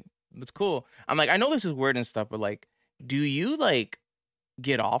on? Like, what's cool? I'm like, I know this is weird and stuff, but like, do you like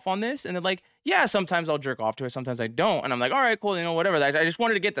get off on this? And they're like, yeah, sometimes I'll jerk off to it, sometimes I don't. And I'm like, all right, cool, whatever. I just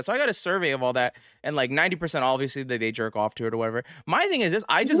wanted to get that. So I got a survey of all that, and like 90% obviously they jerk off to it or whatever. My thing is this,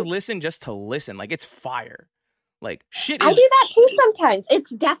 I just listen just to listen. Like, it's fire. Like, shit is... I do that too sometimes. It's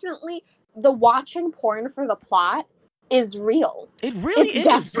definitely, the watching porn for the plot is real. It really is.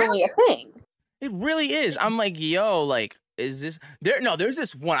 It's definitely a thing. It really is. I'm like, yo, like, is this there's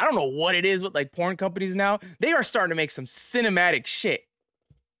this one, I don't know what it is with like porn companies now. They are starting to make some cinematic shit.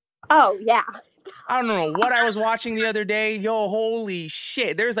 Oh yeah. I don't know what I was watching the other day. Yo, holy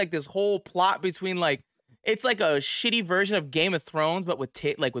shit. There's like this whole plot between like, it's like a shitty version of Game of Thrones, but with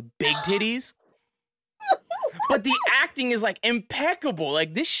with big titties. But the acting is like impeccable.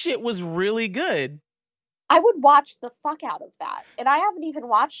 Like, this shit was really good. I would watch the fuck out of that. And I haven't even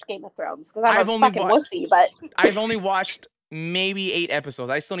watched Game of Thrones because I'm a fucking wussy, but... I've only watched maybe 8 episodes.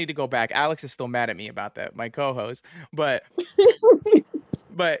 I still need to go back. Alex is still mad at me about that, my co-host. But...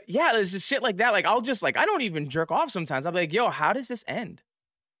 But yeah, there's just shit like that. Like, I'll just like, I don't even jerk off sometimes. I'm like, yo, how does this end?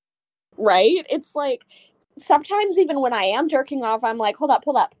 Right? It's like, sometimes even when I am jerking off, I'm like, hold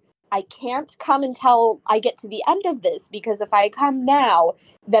up. I can't come until I get to the end of this, because if I come now,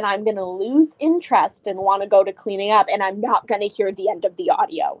 then I'm going to lose interest and want to go to cleaning up, and I'm not going to hear the end of the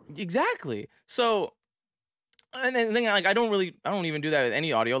audio. Exactly. So, and then like, I don't even do that with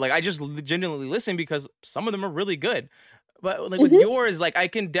any audio. Like, I just genuinely listen because some of them are really good. But like with yours, like I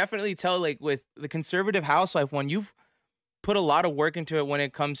can definitely tell, like with the conservative housewife one, you've put a lot of work into it when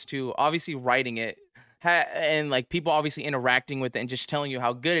it comes to obviously writing it and like people obviously interacting with it and just telling you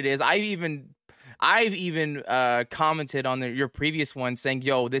how good it is. I've even commented on your previous one saying,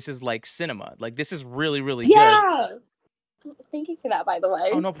 yo, this is like cinema. Like, this is really, really good. Yeah. Thank you for that, by the way.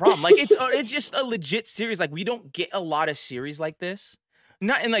 Oh, no problem. Like, it's just a legit series. Like, we don't get a lot of series like this.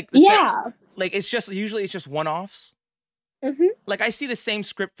 Not in like the like it's just usually it's just one-offs. Like, I see the same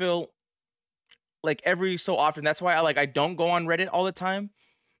script fill like every so often. That's why I don't go on Reddit all the time,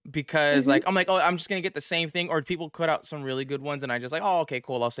 because like I'm like, oh, I'm just gonna get the same thing, or people cut out some really good ones and I just like, oh, okay,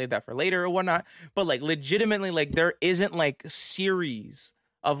 cool, I'll save that for later or whatnot. But like legitimately, like there isn't like series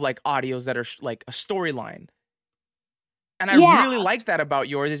of like audios that are like a storyline, and I really like that about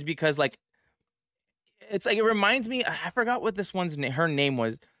yours, is because like it's like, it reminds me, I forgot what this one's her name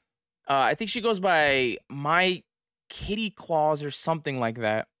was. I think she goes by My Kitty Claus or something like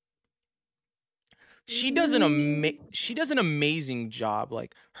that. She does an amazing job.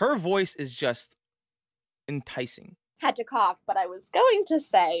 Like, her voice is just enticing. Had to cough, but I was going to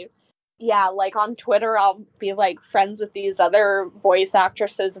say, yeah, like on Twitter, I'll be like friends with these other voice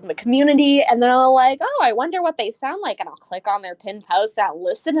actresses in the community, and then I'll like, oh, I wonder what they sound like, and I'll click on their pinned post, and I'll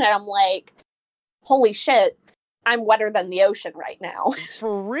listen, and I'm like, holy shit, I'm wetter than the ocean right now.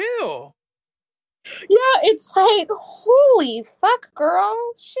 For real. Yeah, it's like, holy fuck, girl.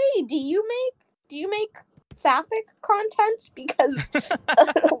 Shay, do you make sapphic content? Because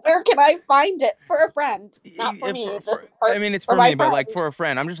where can I find it? For a friend, not for me. I mean, it's for me, but like for a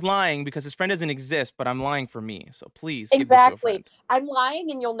friend. I'm just lying because his friend doesn't exist, but I'm lying for me. So please, exactly. Give this to a friend. I'm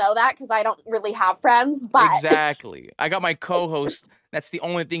lying, and you'll know that because I don't really have friends. But exactly, I got my co-host. That's the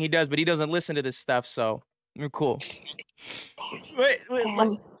only thing he does, but he doesn't listen to this stuff. So Cool.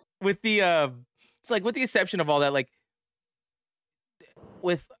 With the it's like with the exception of all that, like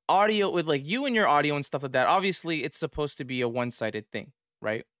with audio, with like you and your audio and stuff like that, obviously it's supposed to be a one-sided thing,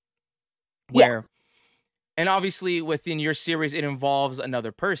 right? Where Yes. and obviously within your series it involves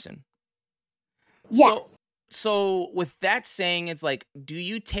another person. Yes. So with that saying, it's like, do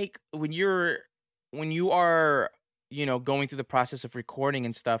you take when you are, going through the process of recording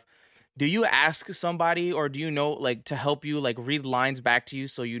and stuff, do you ask somebody or do you know like to help you like read lines back to you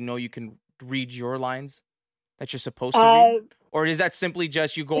so you can read your lines that you're supposed to read? Or is that simply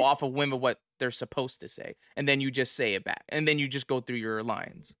just you go off a whim of what they're supposed to say and then you just say it back and then you just go through your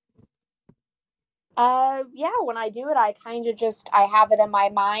lines? Yeah, when I do it, I kind of I have it in my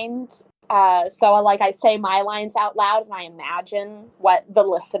mind. So like I say my lines out loud and I imagine what the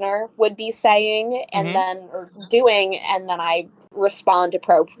listener would be saying and then, or doing, and then I respond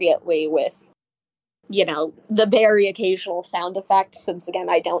appropriately with, the very occasional sound effect, since again,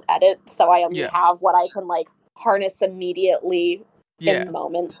 I don't edit. So I only have what I can like harness immediately in the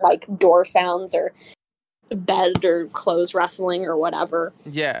moment, like door sounds or bed or clothes rustling or whatever.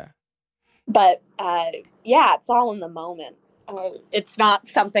 Yeah. But yeah, it's all in the moment. It's not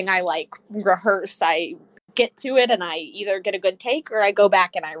something I like rehearse. I get to it and I either get a good take or I go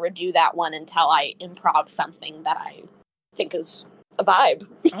back and I redo that one until I improv something that I think is a vibe.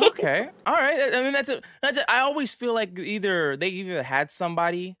 Okay. All right. I mean, I always feel like they either had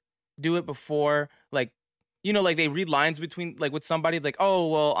somebody do it before, like, like they read lines between, like with somebody, like, oh,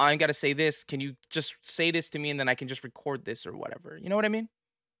 well, I got to say this. Can you just say this to me and then I can just record this or whatever? You know what I mean?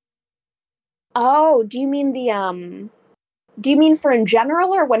 Oh, do you mean for in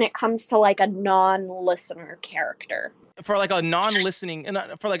general or when it comes to like a non-listener character? For like a non-listening, and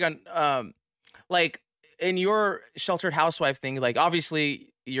for like like in your sheltered housewife thing, like obviously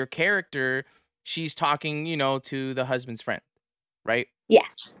your character, she's talking, to the husband's friend, right?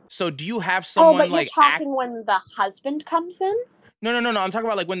 Yes. So do you have someone but like you're talking when the husband comes in? No. I'm talking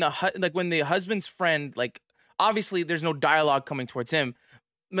about like when the husband's friend, like obviously there's no dialogue coming towards him.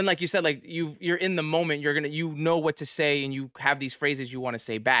 I mean, like you said, like you're in the moment, you know what to say and you have these phrases you want to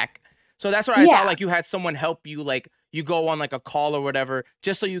say back. So that's what I thought, like you had someone help you, like you go on like a call or whatever,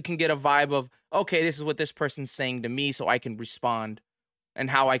 just so you can get a vibe of, okay, this is what this person's saying to me so I can respond and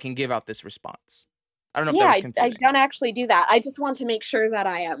how I can give out this response. I don't know if that was confusing. I don't actually do that. I just want to make sure that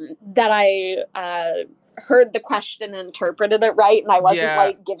I heard the question and interpreted it right, and I wasn't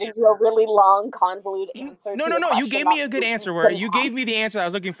like giving you a really long, convoluted answer. No. You gave me a good answer. Where you gave me the answer I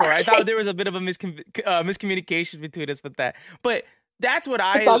was looking for. I thought there was a bit of a miscommunication between us with that, but that's what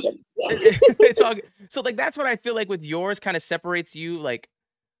It's all good. It's all good. So like that's what I feel like with yours kind of separates you like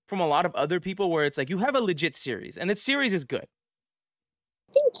from a lot of other people, where it's like you have a legit series, and its series is good.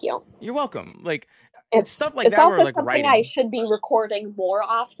 Thank you. You're welcome. Like. It's stuff like it's that. Also where, like, something writing. I should be recording more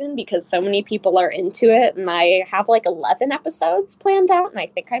often because so many people are into it, and I have like 11 episodes planned out, and I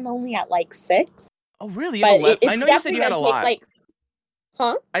think I'm only at like 6. Oh, really? But I know you said you had a lot.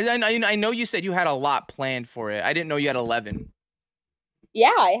 Huh? I know you said you had a lot planned for it. I didn't know you had 11. Yeah,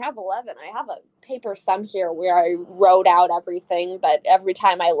 I have 11. I have a paper sum here where I wrote out everything, but every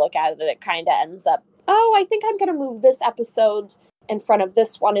time I look at it, it kind of ends up, oh, I think I'm going to move this episode in front of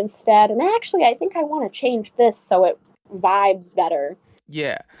this one instead. And actually, I think I want to change this so it vibes better.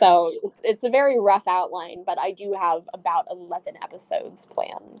 Yeah. So it's a very rough outline, but I do have about 11 episodes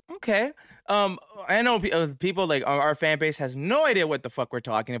planned. Okay. I know people like our fan base has no idea what the fuck we're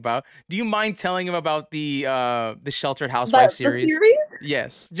talking about. Do you mind telling them about the Sheltered Housewife series? The series?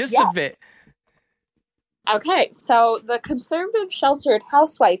 Yes, just a bit. Okay, so the Conservative Sheltered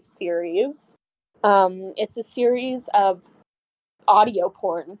Housewife series, it's a series of audio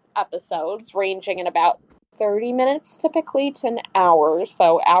porn episodes ranging in about 30 minutes typically to an hour,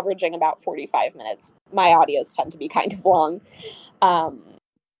 so averaging about 45 minutes. My audios tend to be kind of long.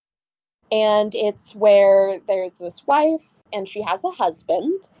 And it's where there's this wife and she has a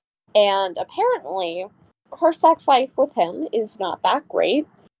husband, and apparently her sex life with him is not that great,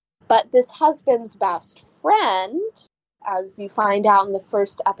 but this husband's best friend, as you find out in the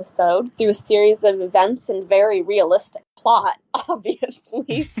first episode, through a series of events and very realistic plot,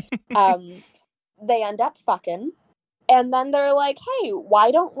 obviously, they end up fucking. And then they're like, hey,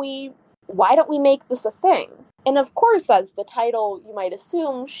 why don't we make this a thing? And of course, as the title, you might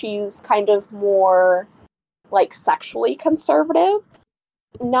assume, she's kind of more, like, sexually conservative.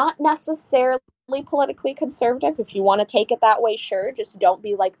 Not necessarily politically conservative. If you want to take it that way, sure. Just don't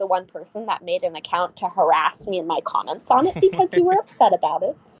be like the one person that made an account to harass me in my comments on it because you were upset about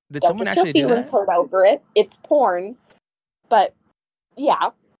it. Did don't someone get actually your feelings do that? hurt over it. It's porn. But,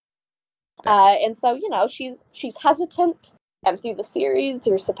 yeah. And so, she's hesitant, and through the series,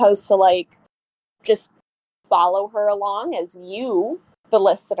 you're supposed to like just follow her along as you, the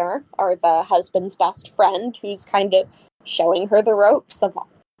listener, are the husband's best friend who's kind of showing her the ropes of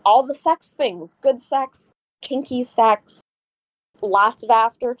all the sex things, good sex, kinky sex, lots of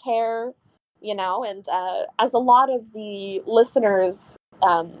aftercare, and as a lot of the listeners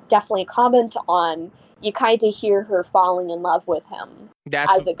definitely comment on, you kind of hear her falling in love with him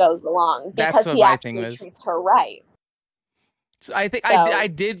as it goes along because he actually treats her right. So I think So, I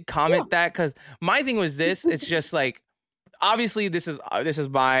did comment that because my thing was this. It's just like, obviously this is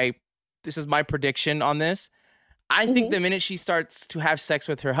my prediction on this. I think the minute she starts to have sex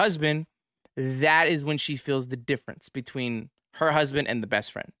with her husband, that is when she feels the difference between her husband and the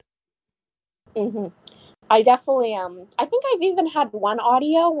best friend. I definitely I think I've even had one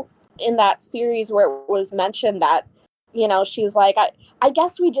audio in that series where it was mentioned that, she was like, I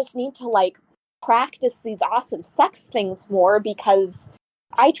guess we just need to like practice these awesome sex things more because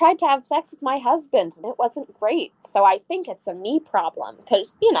I tried to have sex with my husband and it wasn't great. So I think it's a me problem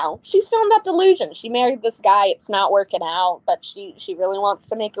because, she's still in that delusion. She married this guy. It's not working out, but she really wants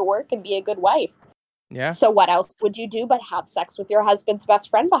to make it work and be a good wife. Yeah. So what else would you do but have sex with your husband's best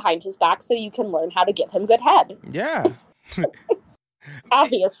friend behind his back so you can learn how to give him good head? Yeah.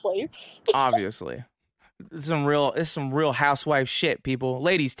 Obviously. It's some real housewife shit, people.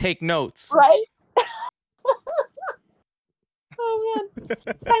 Ladies, take notes. Right? Oh, man.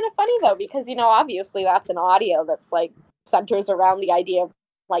 It's kind of funny, though, because, obviously that's an audio that's, like, centers around the idea of,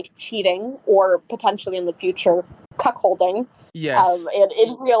 like, cheating or potentially in the future cuckolding. Yes. And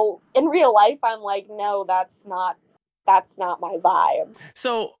in real life, I'm like, no, that's not my vibe.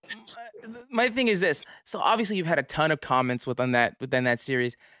 So my thing is this. So obviously you've had a ton of comments within that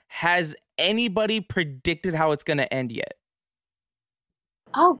series. Has anybody predicted how it's going to end yet?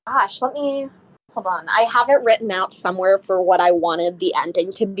 Oh, gosh. Let me... Hold on. I have it written out somewhere for what I wanted the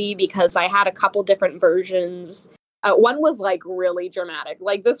ending to be because I had a couple different versions. One was like really dramatic.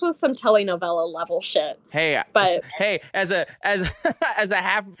 Like this was some telenovela level shit. Hey, as a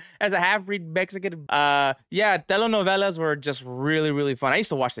half breed Mexican, telenovelas were just really, really fun. I used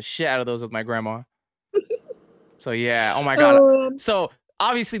to watch the shit out of those with my grandma. So yeah, oh my god. So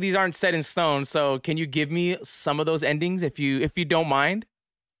obviously these aren't set in stone. So can you give me some of those endings if you don't mind?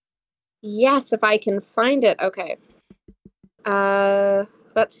 Yes, if I can find it. Okay.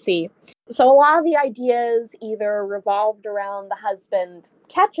 Let's see. So a lot of the ideas either revolved around the husband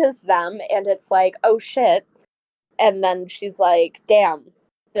catches them and it's like, oh shit. And then she's like, damn,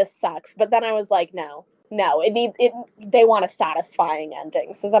 this sucks. But then I was like, no, they want a satisfying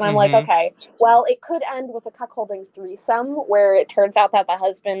ending. So then I'm like, okay, well, it could end with a cuckolding threesome where it turns out that the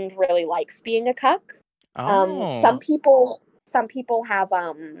husband really likes being a cuck. Some people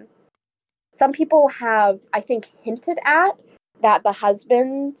have, I think, hinted at that the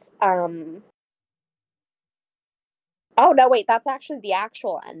husband, oh no, wait, that's actually the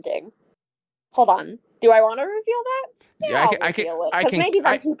actual ending. Hold on. Do I want to reveal that? Yeah, I can. Because maybe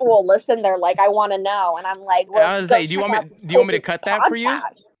then people will listen. They're like, I want to know. And I'm like, well, I was say, do you want me to cut that for you?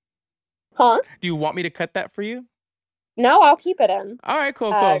 Huh? Do you want me to cut that for you? No, I'll keep it in. All right, cool.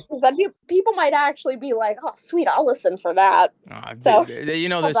 Because then people might actually be like, "Oh, sweet, I'll listen for that." So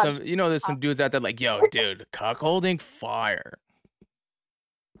there's some dudes out there like, "Yo, dude, cuckolding fire."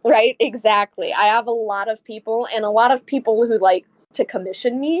 Right, exactly. I have a lot of people who like to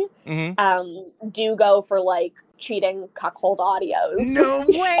commission me. Do go for like cheating cuckold audios. No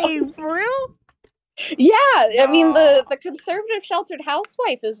way, for real? Yeah, I mean the conservative sheltered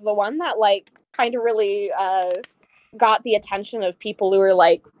housewife is the one that like kind of really got the attention of people who are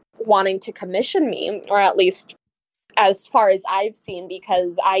like wanting to commission me, or at least as far as I've seen,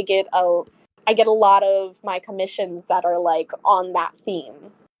 because I get a lot of my commissions that are like on that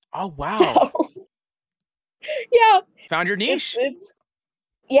theme. Oh wow! So, yeah, found your niche.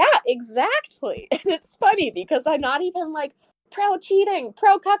 Yeah, exactly. And it's funny because I'm not even like pro cheating,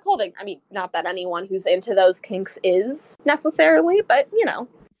 pro cuckolding. I mean, not that anyone who's into those kinks is necessarily, but you know.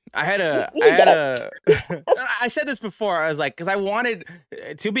 I said this before. I was like, because I wanted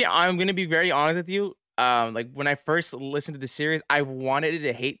I'm going to be very honest with you. Like when I first listened to the series, I wanted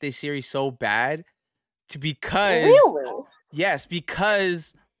to hate this series so bad because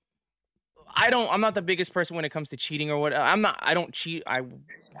I'm not the biggest person when it comes to cheating or what. I don't cheat. I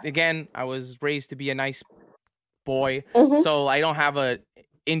was raised to be a nice boy. So I don't have an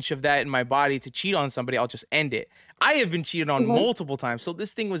inch of that in my body to cheat on somebody. I'll just end it. I have been cheated on multiple times, so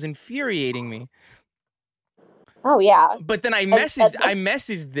this thing was infuriating me. Oh yeah. But then I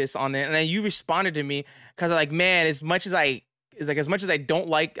messaged this on there, and then you responded to me because I'm like, man, as much as I is like, as much as I don't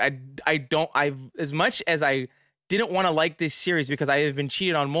like, as much as I didn't want to like this series because I have been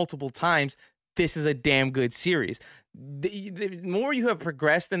cheated on multiple times, this is a damn good series. The more you have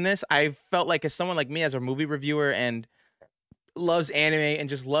progressed in this, I felt like, as someone like me, as a movie reviewer and loves anime and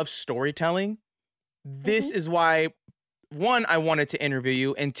just loves storytelling, this is why, one, I wanted to interview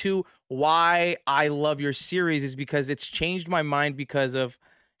you, and two, why I love your series is because it's changed my mind because of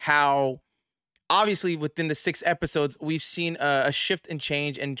how, obviously, within the 6 episodes, we've seen a shift and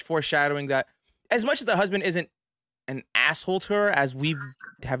change and foreshadowing that, as much as the husband isn't an asshole to her, as we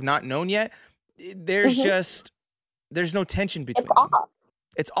have not known yet, there's there's no tension between them. Off.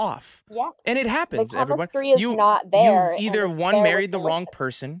 It's off. Yeah. And it happens, the everyone. chemistry is not there. You've either one married the wrong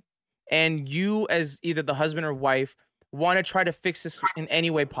person, and you, as either the husband or wife, want to try to fix this in any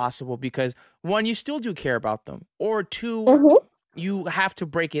way possible because, one, you still do care about them, or two, you have to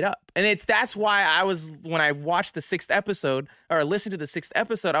break it up. And that's why when I watched the 6th episode, or listened to the 6th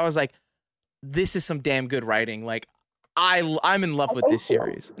episode, I was like, this is some damn good writing. Like, I'm in love with this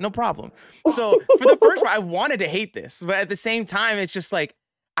series. No problem. So for the first one, I wanted to hate this, but at the same time, it's just like,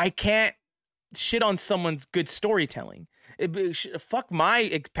 I can't shit on someone's good storytelling. Fuck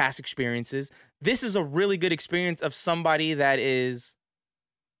my past experiences. This is a really good experience of somebody that is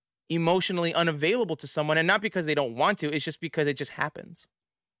emotionally unavailable to someone, and not because they don't want to, it's just because it just happens.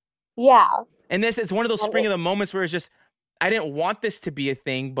 Yeah. And it's one of those spring of the moments where it's just, I didn't want this to be a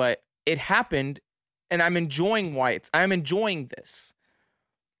thing, but it happened, and I'm enjoying I'm enjoying this.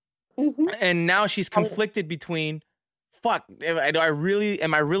 And now she's conflicted between, fuck, am I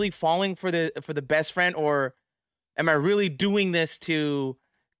really falling for the best friend, or am I really doing this to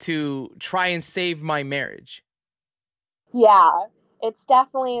try and save my marriage? Yeah, it's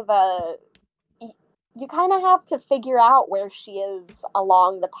definitely you kind of have to figure out where she is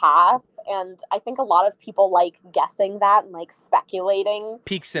along the path, and I think a lot of people like guessing that and like speculating.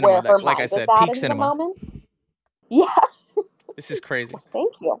 Peak cinema, like I said, peak cinema. Yeah. This is crazy. Well,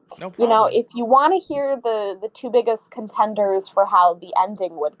 thank you. No problem. You know, if you want to hear the 2 biggest contenders for how the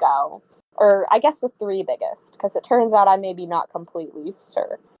ending would go, or I guess the 3 biggest, because it turns out I may be not completely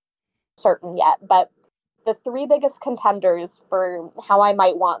certain yet, but the 3 biggest contenders for how I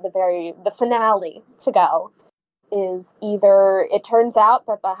might want the finale to go is either it turns out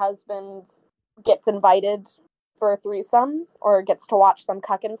that the husband gets invited for a threesome, or gets to watch them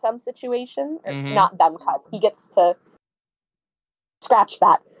cuck in some situation, or not them cuck, he gets to scratch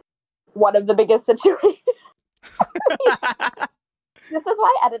that. One of the biggest situations. This is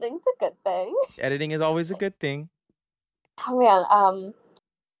why editing's a good thing. Editing is always a good thing. Oh man,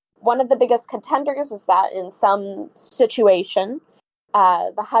 one of the biggest contenders is that in some situation,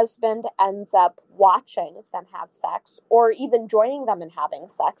 the husband ends up watching them have sex, or even joining them in having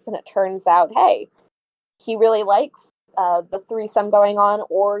sex, and it turns out, hey, he really likes the threesome going on,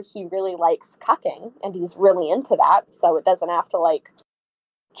 or he really likes cucking, and he's really into that, so it doesn't have to, like,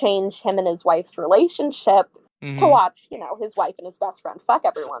 change him and his wife's relationship to watch, his wife and his best friend fuck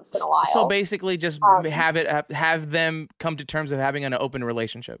every once in a while. So basically just have them come to terms of having an open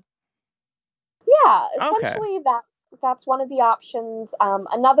relationship. Yeah, essentially that's one of the options.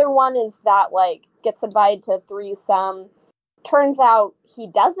 Another one is that, like, gets invited to a threesome. Turns out he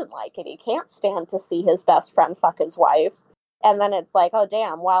doesn't like it. He can't stand to see his best friend fuck his wife. And then it's like, oh,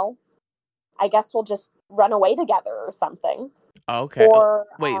 damn, well, I guess we'll just run away together or something. Okay. Or,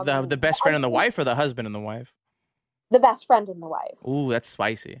 wait, the best friend and the wife, or the husband and the wife? The best friend and the wife. Ooh, that's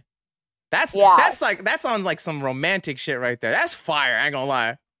spicy. That's on like some romantic shit right there. That's fire, I ain't gonna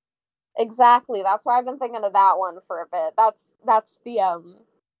lie. Exactly. That's why I've been thinking of that one for a bit. That's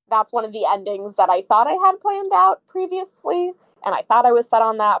one of the endings that I thought I had planned out previously, and I thought I was set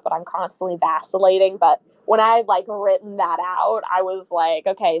on that, but I'm constantly vacillating. But when I like written that out, I was like,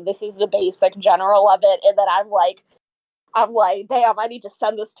 okay, this is the basic general of it, and then I'm like, damn, I need to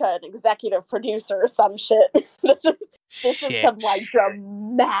send this to an executive producer or some shit. This is some like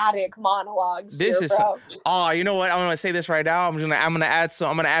dramatic monologues. This here, is bro. You know what? I'm gonna say this right now. I'm gonna add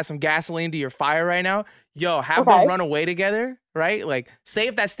some gasoline to your fire right now. Yo, have them run away together, right? Like, say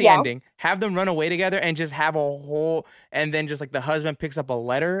if that's the ending, have them run away together and just have a whole, and then just like the husband picks up a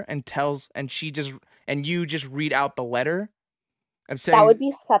letter and you just read out the letter. That would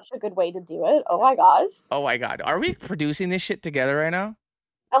be such a good way to do it. Oh my gosh. Oh my god. Are we producing this shit together right now?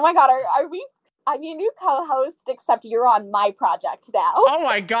 Oh my god, are we? I'm your new co-host, except you're on my project now. Oh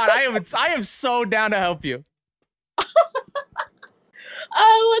my god, I am so down to help you.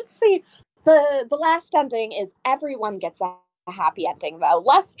 Let's see. The last ending is everyone gets a happy ending, though.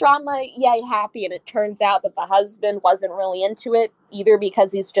 Less drama, yay happy, and it turns out that the husband wasn't really into it, either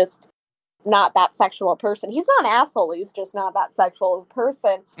because he's just not that sexual a person. He's not an asshole, he's just not that sexual of a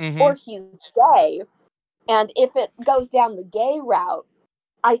person, Mm-hmm. or he's gay. And if it goes down the gay route,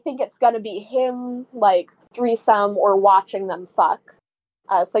 I think it's going to be him, like, threesome or watching them fuck.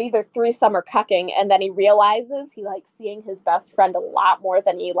 So either threesome or cucking, and then he realizes he likes seeing his best friend a lot more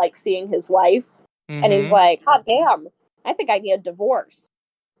than he likes seeing his wife. Mm-hmm. And he's like, "Hot damn, I think I need a divorce."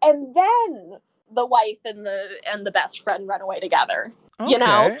 And then the wife and the best friend run away together. Okay. You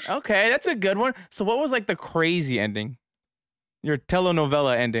know? Okay, that's a good one. So what was like the crazy ending? Your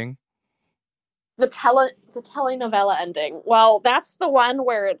telenovela ending. The telenovela ending. Well, that's the one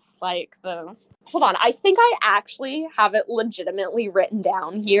where it's like the... Hold on, I think I actually have it legitimately written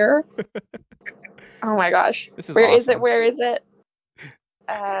down here. Oh my gosh. This is Where awesome. is it? Where is it?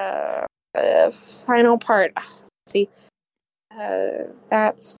 Final part. Let's see.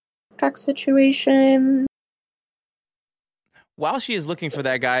 That's cuck situation. While she is looking for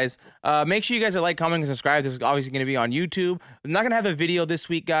that, guys, make sure you guys are like, comment, and subscribe. This is obviously going to be on YouTube. I'm not going to have a video this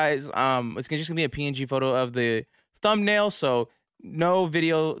week, guys. It's just going to be a PNG photo of the thumbnail, so no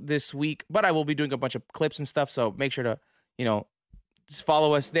video this week. But I will be doing a bunch of clips and stuff, so make sure to, just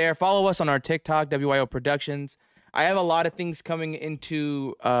follow us there. Follow us on our TikTok, WYO Productions. I have a lot of things coming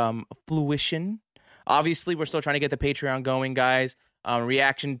into fruition. Obviously, we're still trying to get the Patreon going, guys.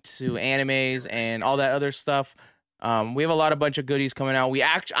 Reaction to animes and all that other stuff. We have a bunch of goodies coming out.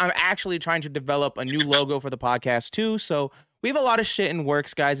 I'm actually trying to develop a new logo for the podcast too. So we have a lot of shit in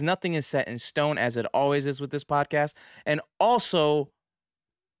works, guys. Nothing is set in stone, as it always is with this podcast. And also,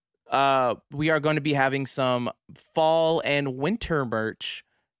 we are going to be having some fall and winter merch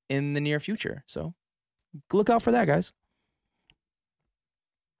in the near future. So look out for that, guys.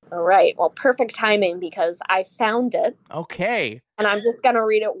 All right. Well, perfect timing because I found it. Okay. And I'm just going to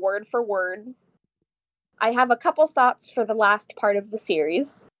read it word for word. I have a couple thoughts for the last part of the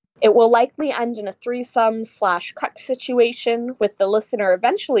series. It will likely end in a threesome/cuck situation, with the listener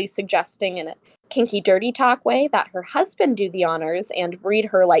eventually suggesting in a kinky dirty talk way that her husband do the honors and breed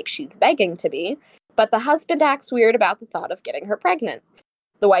her like she's begging to be, but the husband acts weird about the thought of getting her pregnant.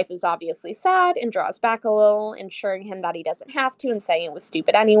 The wife is obviously sad and draws back a little, ensuring him that he doesn't have to and saying it was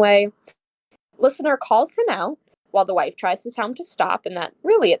stupid anyway. Listener calls him out, while the wife tries to tell him to stop and that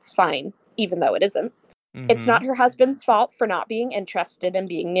really it's fine, even though it isn't. It's not her husband's fault for not being interested and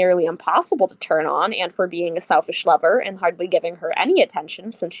being nearly impossible to turn on, and for being a selfish lover and hardly giving her any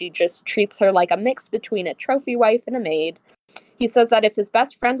attention, since she just treats her like a mix between a trophy wife and a maid. He says that if his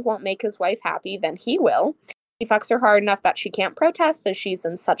best friend won't make his wife happy, then he will. He fucks her hard enough that she can't protest, as she's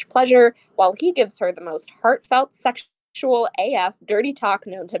in such pleasure, while he gives her the most heartfelt, sexual AF dirty talk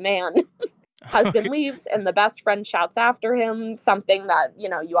known to man. Husband leaves, and the best friend shouts after him, something that,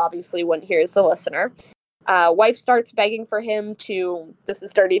 you obviously wouldn't hear as the listener. Wife starts begging for him to, this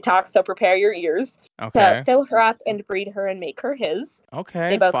is dirty talk, so prepare your ears, to fill her up and breed her and make her his. Okay,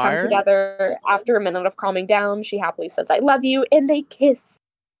 they both come together. After a minute of calming down, she happily says, "I love you," and they kiss.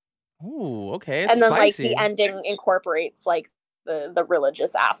 Ooh, okay, it's and then, spicy. The ending incorporates, the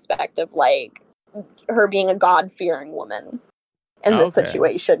religious aspect of, her being a God-fearing woman in this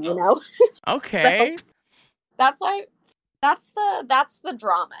situation, Okay. So, that's the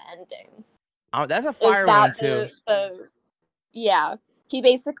drama ending. Oh, that's a fire one, too. Yeah. He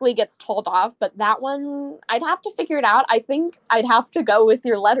basically gets told off, but that one, I'd have to figure it out. I think I'd have to go with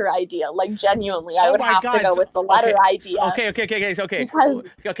your letter idea. Genuinely, I would have to go with the letter idea. Okay. Because...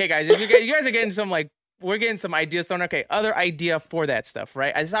 Okay, guys, you guys are getting some, we're getting some ideas thrown. Okay, other idea for that stuff,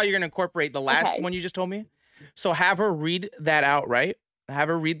 right? This is how you're going to incorporate the last one you just told me. So have her read that out, right? Have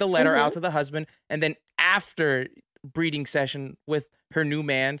her read the letter out to the husband, and then after breeding session with her new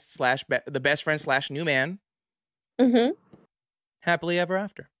man / the best friend / new man, happily ever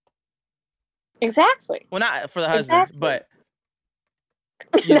after. Exactly. Well, not for the husband, but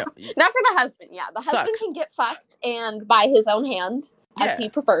not for the husband. Yeah, the husband can get fucked and by his own hand as he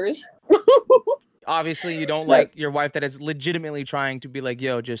prefers. Obviously, you don't like your wife that is legitimately trying to be like,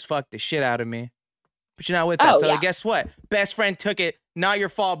 "Yo, just fuck the shit out of me," but you're not with that. So guess what? Best friend took it. Not your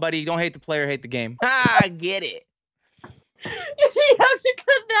fault, buddy. Don't hate the player, hate the game. I get it. You have to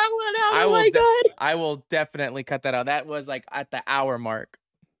cut that one out. Oh my god. I will definitely cut that out. That was at the hour mark.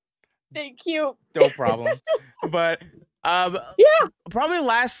 Thank you. No problem. But probably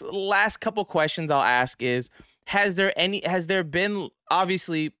last couple questions I'll ask is, has there been,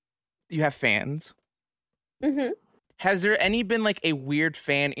 obviously you have fans. Has there been a weird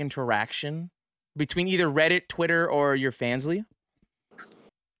fan interaction between either Reddit, Twitter, or your Fansly?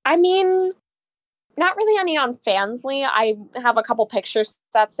 I mean, not really any on Fansly. I have a couple picture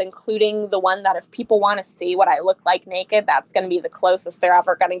sets, including the one that if people want to see what I look like naked, that's going to be the closest they're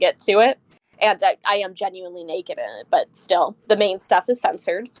ever going to get to it. And I am genuinely naked in it, but still, the main stuff is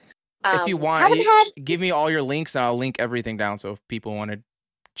censored. If you want, give me all your links and I'll link everything down. So if people want to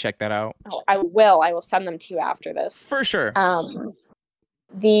check that out. Oh, I will send them to you after this. For sure. So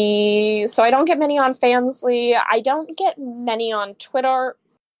I don't get many on Fansly. I don't get many on Twitter.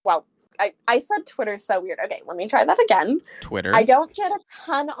 Well, I said Twitter so weird. Okay, let me try that again. Twitter. I don't get a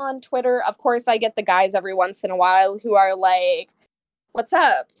ton on Twitter. Of course, I get the guys every once in a while who are like, what's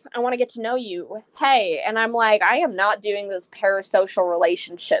up? I want to get to know you. Hey. And I'm like, I am not doing this parasocial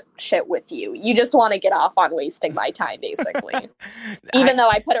relationship shit with you. You just want to get off on wasting my time, basically. Even though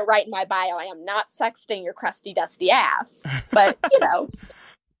I put it right in my bio, I am not sexting your crusty, dusty ass. But,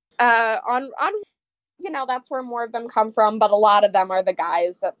 on that's where more of them come from. But a lot of them are the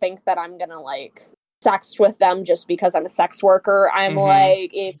guys that think that I'm going to, like, sex with them just because I'm a sex worker. I'm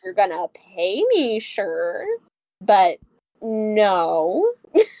like, if you're going to pay me, sure. But no.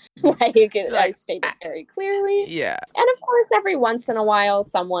 I stated very clearly. Yeah. And of course, every once in a while,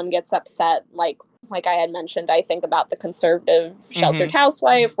 someone gets upset. Like I had mentioned, I think about the conservative sheltered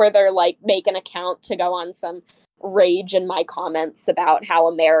housewife, where they're like, make an account to go on some rage in my comments about how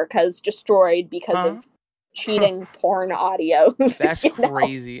America's destroyed because of cheating porn audios. That's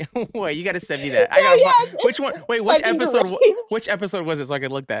crazy. Wait, you got to send me that. Which one? Wait, which episode? Which episode was it so I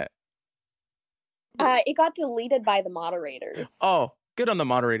could look that? It got deleted by the moderators. Oh, good on the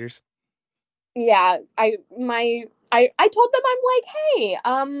moderators. Yeah, I told them, I'm like, hey,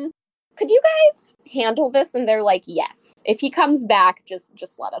 could you guys handle this? And they're like, yes. If he comes back, just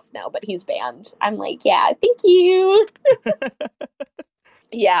let us know. But he's banned. I'm like, yeah, thank you.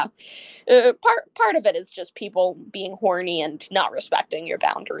 Yeah. Part of it is just people being horny and not respecting your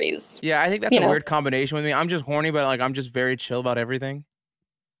boundaries. Yeah, I think that's a weird combination with me. I'm just horny, but like I'm just very chill about everything.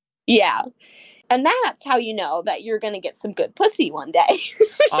 Yeah. And that's how you know that you're going to get some good pussy one day.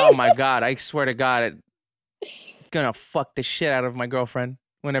 Oh my God. I swear to God, it's going to fuck the shit out of my girlfriend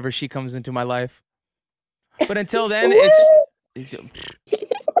whenever she comes into my life. But until then, it's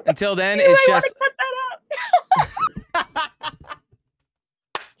just...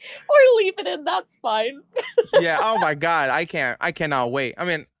 Or leave it in, that's fine. Yeah, oh my God. I cannot wait. I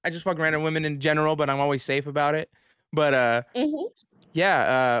mean, I just fuck random women in general, but I'm always safe about it. But,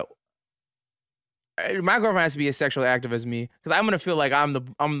 yeah, my girlfriend has to be as sexually active as me because I'm gonna feel like I'm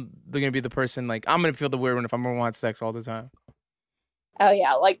gonna be the person, like I'm gonna feel the weird one if I'm gonna want sex all the time. Oh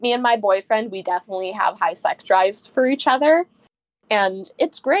yeah, like me and my boyfriend, we definitely have high sex drives for each other, and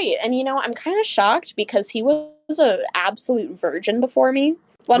it's great. And I'm kind of shocked because he was an absolute virgin before me.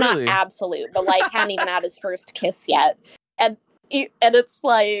 Well, really? Not absolute, but like hadn't even had his first kiss yet. And it's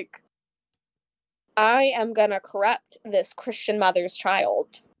like, I am gonna corrupt this Christian mother's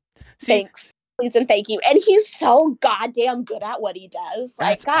child. See, thanks. Please and thank you. And he's so goddamn good at what he does.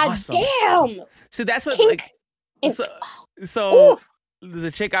 Like, goddamn. So that's what, like, so the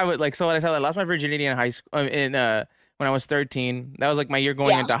chick I would like. So what I said, I lost my virginity in high school. When I was 13, that was like my year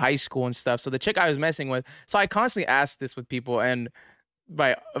going into high school and stuff. So the chick I was messing with. So I constantly asked this with people, and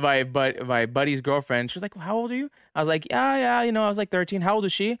my buddy's girlfriend, she was like, well, "How old are you?" I was like, "Yeah, I was like 13. How old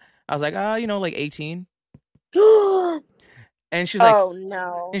is she?" I was like, like 18. And she's like, "Oh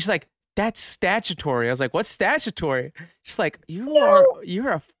no!" And she's like, "That's statutory." I was like, "What's statutory?" She's like,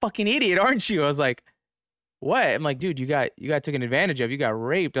 you're a fucking idiot, aren't you? I was like, "What?" I'm like, "Dude, you got taken advantage of. You got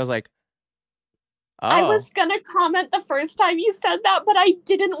raped." I was like, "Oh." I was gonna comment the first time you said that, but I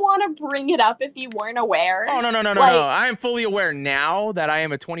didn't want to bring it up if you weren't aware. Oh, no. I am fully aware now that I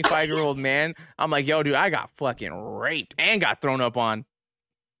am a 25-year-old man. I'm like, yo, dude, I got fucking raped and got thrown up on.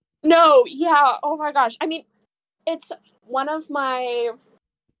 No, yeah. Oh my gosh. I mean, it's one of my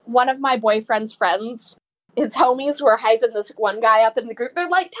boyfriend's friends, his homies were hyping this one guy up in the group. They're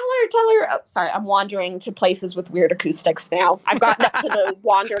like, tell her. Oh, sorry, I'm wandering to places with weird acoustics now. I've gotten up to the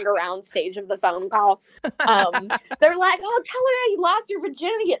wandering around stage of the phone call. They're like, oh, tell her how you lost your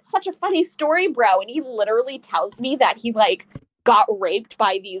virginity. It's such a funny story, bro. And he literally tells me that he, like, got raped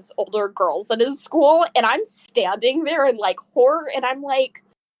by these older girls at his school. And I'm standing there in, like, horror. And I'm like,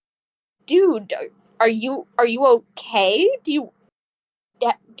 dude, are you okay?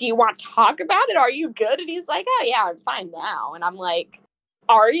 Do you want to talk about it? Are you good? And he's like, oh yeah, I'm fine now. And I'm like,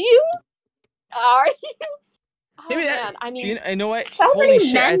 are you? Oh man, I mean, you know what? So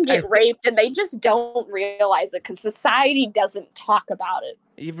many men get raped and they just don't realize it because society doesn't talk about it.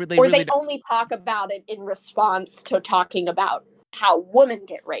 They only talk about it in response to talking about how women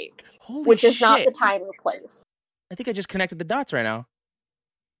get raped, which is not the time or place. I think I just connected the dots right now.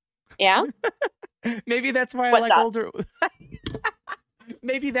 Yeah? Maybe that's why I like older...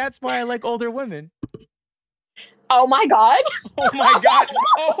 Maybe that's why I like older women. Oh my god. Oh my god.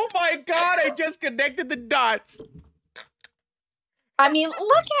 Oh my god, I just connected the dots. I mean,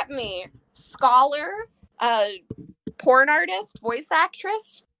 look at me. Scholar, porn artist, voice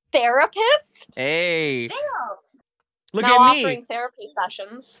actress, therapist. Hey. Damn. Look Now at offering me. therapy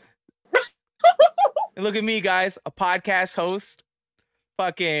sessions. And look at me, guys. A podcast host.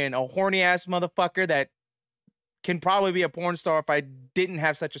 Fucking a horny ass motherfucker that can probably be a porn star if I didn't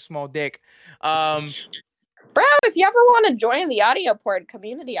have such a small dick. Bro, if you ever want to join the audio porn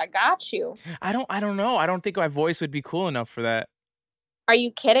community, I got you. I don't know. I don't think my voice would be cool enough for that. Are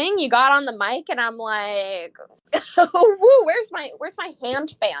you kidding? You got on the mic and I'm like, woo, where's my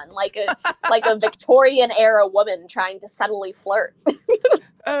hand fan? Like a Victorian era woman trying to subtly flirt.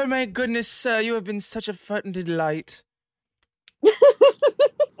 Oh my goodness, you have been such a fun delight.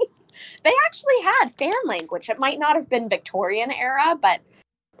 They actually had fan language. It might not have been Victorian era, but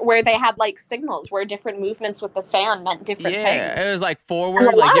where they had like signals where different movements with the fan meant different things. Yeah, it was like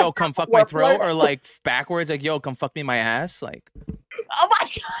forward, like yo, come fuck my throat, or like backwards, like yo, come fuck me my ass, like. Oh my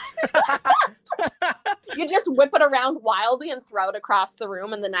god! You just whip it around wildly and throw it across the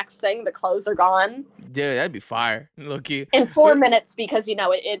room, and the next thing, the clothes are gone. Dude, that'd be fire. Look-y. In 4 minutes, because, you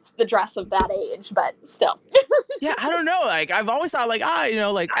know, it's the dress of that age, but still. Yeah, I don't know. Like, I've always thought, like, I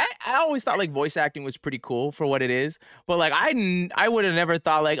always thought, like, voice acting was pretty cool for what it is. But, like, I would have never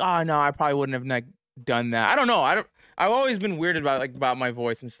thought, like, oh, no, I probably wouldn't have, like, done that. I don't know. I've always been weirded about my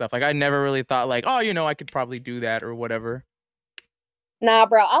voice and stuff. Like, I never really thought, like, oh, you know, I could probably do that or whatever. Nah,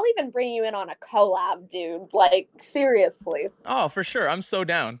 bro, I'll even bring you in on a collab, dude. Like, seriously. Oh, for sure. I'm so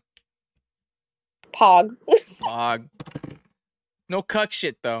down. Pog. Pog. No cuck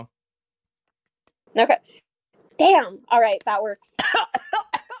shit, though. Okay. Damn. All right, that works.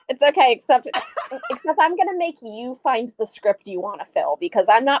 It's okay, except I'm gonna make you find the script you want to fill, because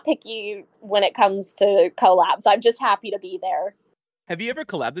I'm not picky when it comes to collabs. I'm just happy to be there. Have you ever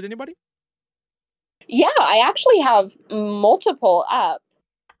collabed with anybody? Yeah, I actually have multiple up.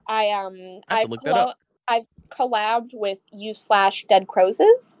 I've collabed with you/Dead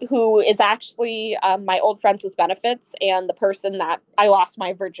Crozes, who is actually my old friends with benefits and the person that I lost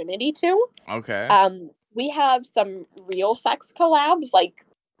my virginity to. Okay. We have some real sex collabs. Like,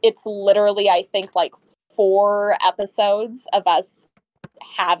 it's literally, I think, like 4 episodes of us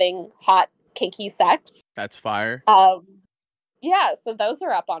having hot, kinky sex. That's fire. Yeah, so those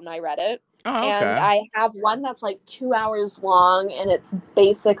are up on my Reddit. Oh, okay. And I have one that's like 2 hours long, and it's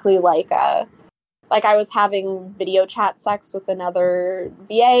basically like I was having video chat sex with another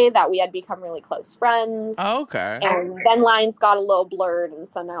VA that we had become really close friends. Oh, okay. And then lines got a little blurred, and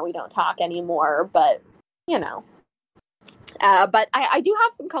so now we don't talk anymore. But, you know. But I do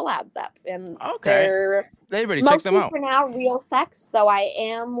have some collabs up, and they're everybody check them out. Mostly for now real sex, though I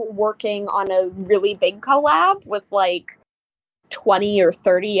am working on a really big collab with like 20 or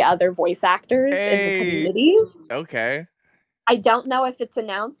 30 other voice actors in the community. Okay. I don't know if it's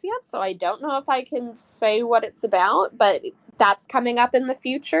announced yet, so I don't know if I can say what it's about, but that's coming up in the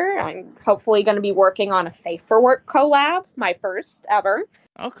future. I'm hopefully going to be working on a Safe for Work collab, my first ever.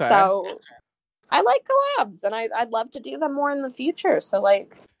 Okay. So I like collabs, and I'd love to do them more in the future. So,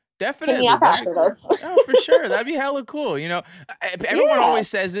 like, definitely. Hit me up after this. Oh, for sure. That'd be hella cool. You know, everyone always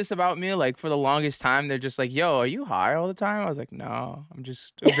says this about me. Like, for the longest time, they're just like, yo, are you high all the time? I was like, no, I'm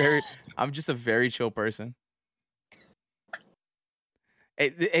just a very chill person.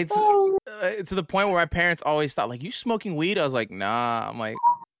 It's to the point where my parents always thought, like, you smoking weed? I was like, nah. I'm like,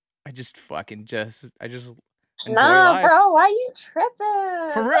 I just enjoy life. Bro, why you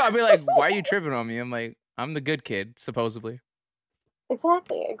tripping? For real, I'd be like, why are you tripping on me? I'm like, I'm the good kid, supposedly.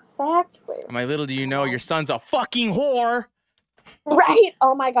 Exactly. I'm like, little do you know, your son's a fucking whore. Right?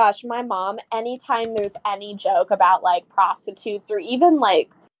 Oh my gosh, my mom, anytime there's any joke about, like, prostitutes or even,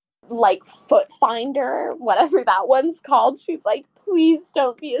 like Foot Finder, whatever that one's called, she's like, please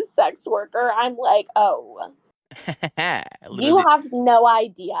don't be a sex worker. I'm like, oh. You have no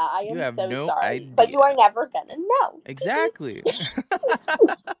idea. I am so sorry. But you are never gonna know. Exactly.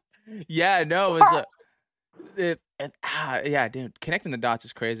 Yeah, no, yeah, dude, connecting the dots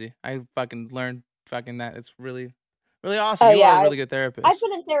is crazy. I fucking learned fucking that. It's really, really awesome. You are a really good therapist. I've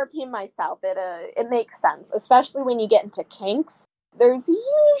been in therapy myself. It makes sense, especially when you get into kinks. There's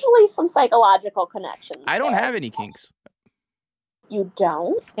usually some psychological connections. I don't have any kinks. You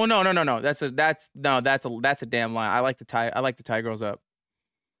don't? Well, no. That's a damn lie. I like to tie girls up.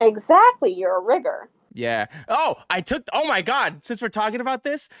 Exactly. You're a rigger. Yeah. Oh my God. Since we're talking about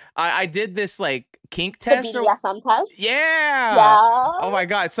this, I did this like kink test. The BDSM test? Yeah. Oh my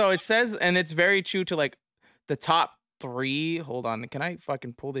God. So it says, and it's very true to like the top 3. Hold on. Can I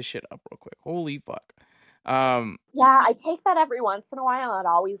fucking pull this shit up real quick? Holy fuck. Yeah, I take that every once in a while. It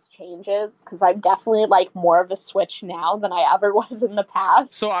always changes because I'm definitely like more of a Switch now than I ever was in the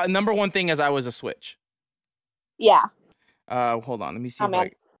past. So number one thing is I was a Switch. Yeah. Hold on, let me see if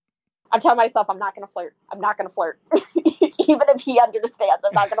Man. I'm telling myself I'm not gonna flirt. I'm not gonna flirt. Even if he understands,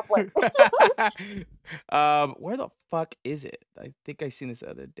 I'm not gonna flirt. Where the fuck is it? I think I seen this the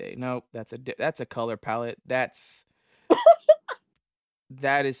other day. Nope, that's a color palette. That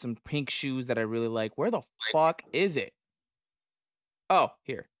is some pink shoes that I really like. Where the fuck is it? Oh,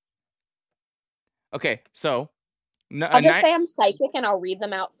 here. Okay, so I'll just say I'm psychic and I'll read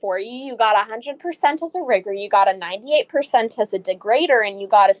them out for you. You got 100% as a rigger, you got a 98% as a degrader, and you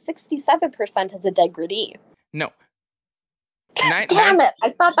got a 67% as a degradee. No. Damn it!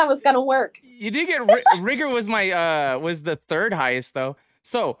 I thought that was gonna work. You did get rigger was my was the third highest though.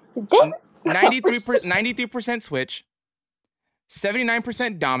 So 93% switch,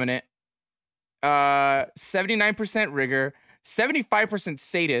 79% dominant, 79% rigger, 75%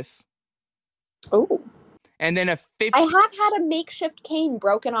 sadist. Ooh. And then I have had a makeshift cane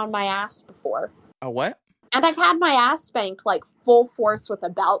broken on my ass before. A what? And I've had my ass spanked like full force with a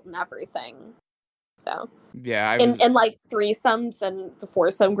belt and everything. So yeah, in like threesomes and the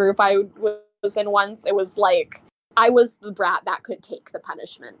foursome group I was in once, it was like I was the brat that could take the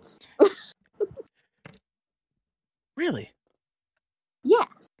punishment. Really?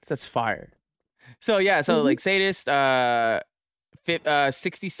 Yes. That's fire. So yeah, like sadist, 67%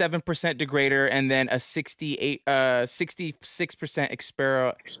 degrader, and then a 66%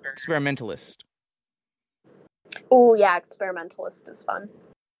 experimentalist. Oh yeah, experimentalist is fun.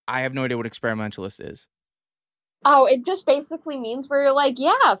 I have no idea what experimentalist is. Oh, it just basically means where you're like,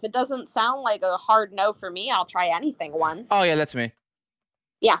 yeah, if it doesn't sound like a hard no for me, I'll try anything once. Oh yeah, that's me.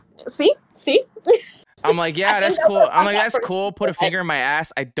 Yeah. See? I'm like, yeah, that's cool. I'm like, that's cool. Put a finger in my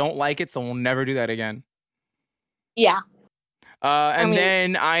ass. I don't like it, so we'll never do that again. Yeah.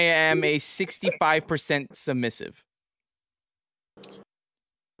 Then I am a 65% submissive.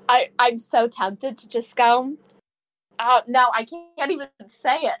 I'm so tempted to just go, no, I can't even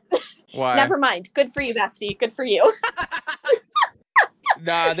say it. Why? Never mind. Good for you, bestie. Good for you.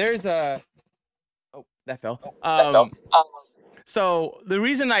 Nah, there's a... Oh, that fell. So the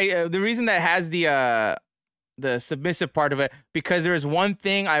reason that has the submissive part of it, because there is one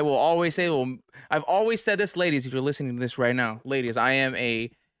thing I will always say. Well, I've always said this, ladies, if you're listening to this right now, ladies, I'm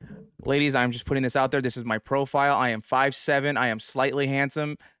just putting this out there. This is my profile. I am 5'7". I am slightly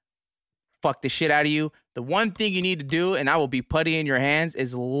handsome. Fuck the shit out of you. The one thing you need to do, and I will be putty in your hands,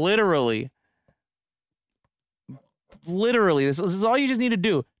 is literally, this is all you just need to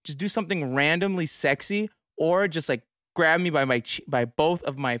do. Just do something randomly sexy, or just like grab me by both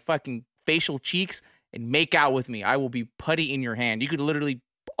of my fucking facial cheeks and make out with me. I will be putty in your hand. You could literally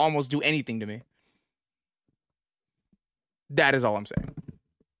almost do anything to me. That is all I'm saying.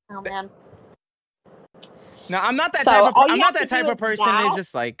 Oh man. Now I'm not that type of. I'm not that type of person. Is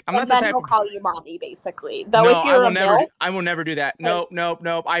just like I'm not the type. He'll call you mommy, basically. Though no, if you're I will never do that. Nope.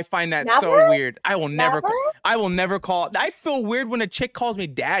 I find that so weird. I will never call. I feel weird when a chick calls me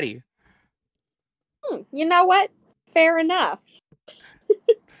daddy. You know what? Fair enough.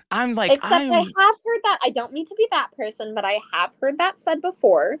 I'm like, except I have heard that. I don't mean to be that person, but I have heard that said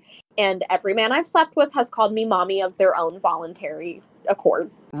before. And every man I've slept with has called me mommy of their own voluntary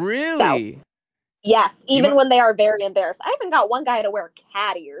accord. Really? So, yes, even when they are very embarrassed. I even got one guy to wear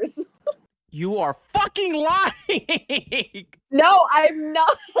cat ears. You are fucking lying. No, I'm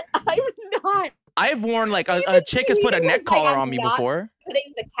not. I've worn like a chick has put a neck collar on me before.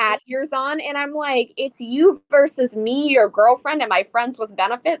 Putting the cat ears on, and I'm like, it's you versus me, your girlfriend, and my friends with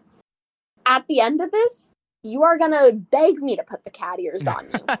benefits. At the end of this, you are gonna beg me to put the cat ears on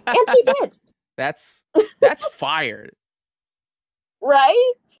you, and he did. That's fired,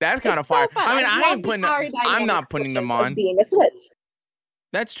 right? That's kind of fire. I mean, I'm not putting them on. Being a switch.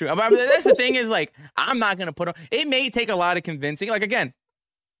 That's true. But that's the thing is, like, I'm not gonna put them. It may take a lot of convincing. Like, again,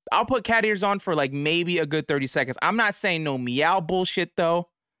 I'll put cat ears on for like maybe a good 30 seconds. I'm not saying no meow bullshit though.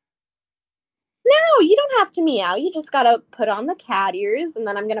 No, you don't have to meow. You just gotta put on the cat ears, and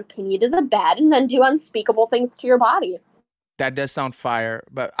then I'm gonna pin you to the bed, and then do unspeakable things to your body. That does sound fire,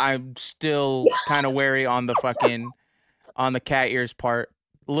 but I'm still kind of wary on the cat ears part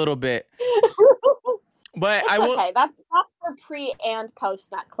a little bit. But it's okay. That's for pre and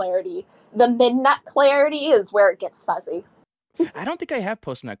post nut clarity. The mid nut clarity is where it gets fuzzy. I don't think I have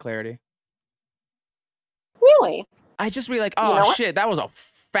post nut clarity. Really? I just be like, oh shit, that was a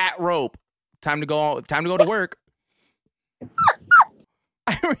fat rope. Time to go to work.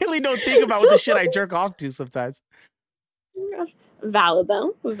 I really don't think about what the shit I jerk off to sometimes. Valid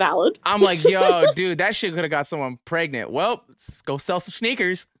though. Valid. I'm like, yo, dude, that shit could have got someone pregnant. Well, let's go sell some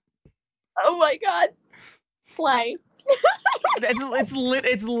sneakers. Oh my god. Slay.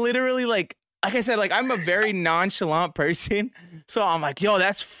 It's literally like I said, like I'm a very nonchalant person, so I'm like, yo,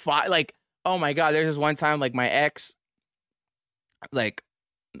 that's fine. Like, oh my god, there's this one time like my ex, like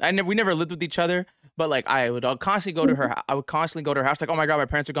we never lived with each other, but like I would constantly go to her. I would constantly go to her house. Like, oh my god, my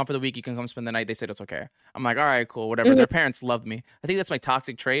parents are gone for the week. You can come spend the night. They said it's okay. I'm like, all right, cool, whatever. Their parents loved me. I think that's my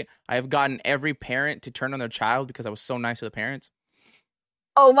toxic trait. I have gotten every parent to turn on their child because I was so nice to the parents.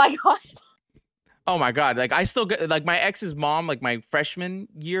 Oh my god. Oh my god, like I still get like my ex's mom, like my freshman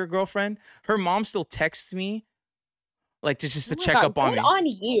year girlfriend, her mom still texts me like just to check up on me. Good on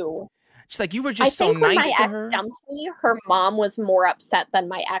you. She's like, you were just so nice to her. I think when my ex dumped me, her mom was more upset than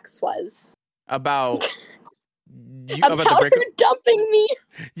my ex was. About her dumping me.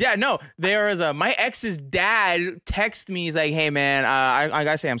 Yeah, no, there is my ex's dad texted me. He's like, hey man, I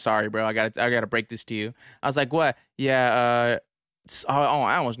gotta say I'm sorry, bro. I gotta break this to you. I was like, what? Yeah, I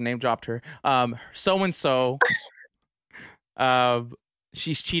almost name dropped her. So and so,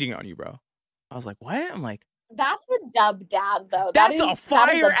 she's cheating on you, bro. I was like, what? I'm like, that's a dub dad, though. That's a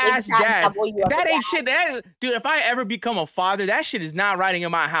fire ass dad. That ain't shit. Dude, if I ever become a father, that shit is not riding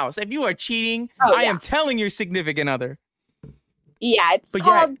in my house. If you are cheating, I am telling your significant other. Yeah, it's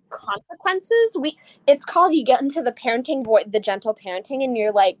called consequences. It's called you get into the parenting voice, the gentle parenting, and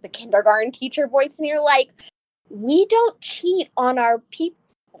you're like the kindergarten teacher voice, and you're like, we don't cheat on our people.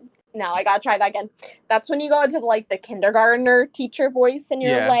 No, I gotta try that again. That's when you go into like the kindergartner teacher voice, and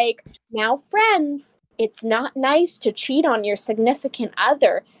you're like, now friends, it's not nice to cheat on your significant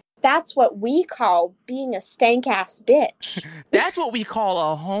other. That's what we call being a stank ass bitch. That's what we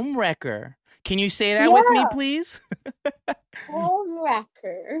call a home wrecker. Can you say that with me, please? Home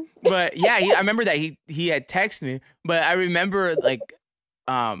wrecker. But yeah, I remember that he had texted me, but I remember like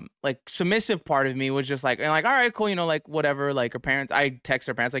submissive part of me was just like, all right, cool, like whatever, like her parents, I text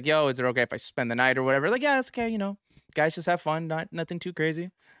her parents like, yo, is it okay if I spend the night or whatever? Like, yeah, it's okay, guys just have fun, nothing too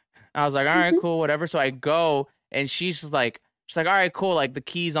crazy. I was like, all right, cool, whatever. So I go and she's like, all right, cool, like the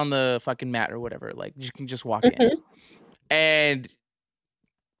keys on the fucking mat or whatever, like you can just walk in. And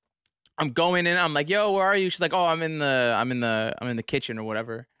I'm going in, I'm like, yo, where are you? She's like, oh, I'm in the kitchen or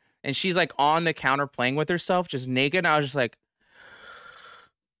whatever. And she's like on the counter playing with herself, just naked. And I was just like,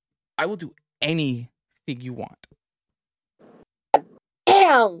 I will do anything you want.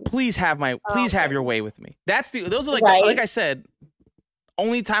 Damn. Please have your way with me. Those are like I said,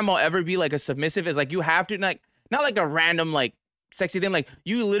 only time I'll ever be like a submissive is like you have to like not like a random like sexy thing, like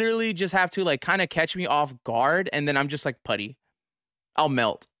you literally just have to like kind of catch me off guard and then I'm just like putty. I'll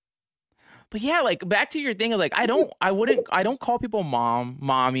melt. But yeah, like back to your thing of like I don't call people mom,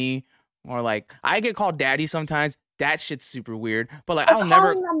 mommy, or like I get called daddy sometimes. That shit's super weird. But like I'll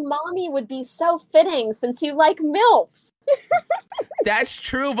never calling a mommy would be so fitting since you like MILFs. That's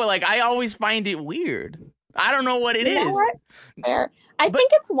true, but like I always find it weird. I don't know what it is. What? Fair. I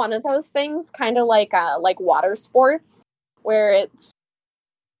think it's one of those things kind of like water sports where it's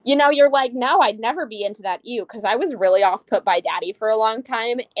you're like, no, I'd never be into that because I was really off put by daddy for a long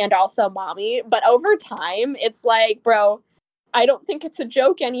time and also mommy, but over time it's like, bro, I don't think it's a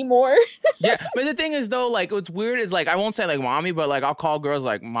joke anymore. Yeah, but the thing is though, like what's weird is like I won't say like mommy, but like I'll call girls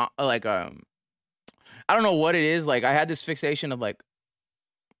like I don't know what it is. Like I had this fixation of like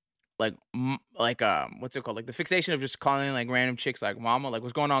what's it called? Like the fixation of just calling like random chicks like mama, like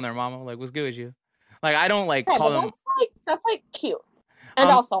what's going on there, mama? Like what's good with you? Like I don't like call them. That's like cute and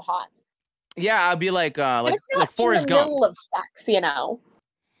also hot. Yeah, I'd be like Forrest Gump. Middle of sex,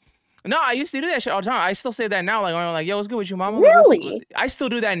 No, I used to do that shit all the time. I still say that now. Like, when I'm like, yo, what's good with you, mama? Really? Like, I still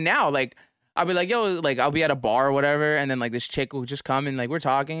do that now. Like, I'll be like, yo, like, I'll be at a bar or whatever, and then, like, this chick will just come and, like, we're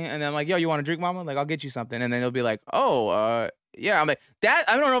talking, and then I'm like, yo, you want a drink, mama? Like, I'll get you something. And then they'll be like, yeah. I'm like, that,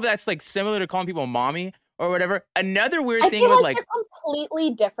 I don't know if that's, like, similar to calling people mommy or whatever. Another weird thing with, like... completely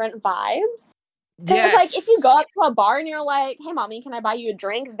different vibes. Because, like, if you go up to a bar and you're like, hey, mommy, can I buy you a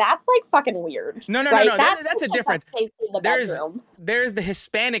drink? That's, like, fucking weird. No. That's a difference. There's the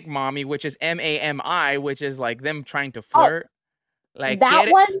Hispanic mommy, which is MAMI, which is, like, them trying to flirt. Like, that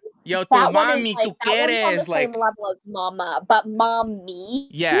one... Yo, tu mami, tu quieres. On the same level as mama, but mommy...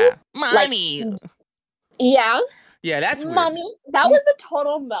 Yeah. Mommy. Like, yeah. Yeah, that's weird. Mommy. That was a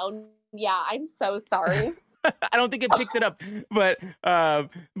total moan. Yeah, I'm so sorry. I don't think it picked it up, but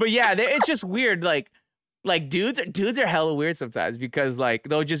yeah, it's just weird. Like dudes are hella weird sometimes because like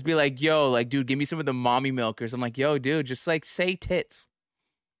they'll just be like, "Yo, like, dude, give me some of the mommy milkers." I'm like, "Yo, dude, just like say tits."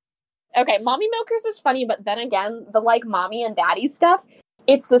 Okay, mommy milkers is funny, but then again, the like mommy and daddy stuff,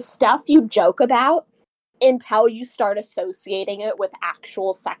 it's the stuff you joke about until you start associating it with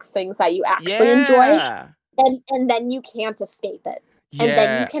actual sex things that you actually enjoy. Yeah. And then you can't escape it. And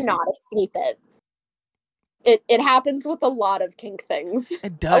then you Yeah. cannot escape it. It happens with a lot of kink things.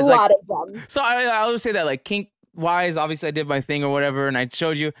 It does. A Like, lot of them. so I always say that, like, kink wise, obviously I did my thing or whatever, and I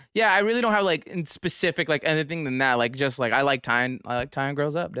showed you. Yeah, I really don't have like in specific like anything than that. Like, just like I like tying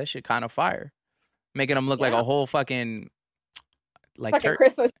girls up. That shit kind of fire, making them look like a whole fucking like a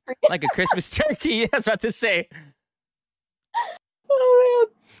Christmas tree. like a Christmas turkey. Yeah, I was about to say. Oh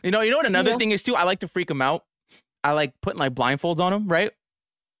man. You know what another thing is too? I like to freak them out. I like putting like blindfolds on them, right?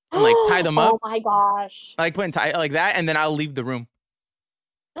 And like tie them up. Oh my gosh. I like putting like that, and then I'll leave the room.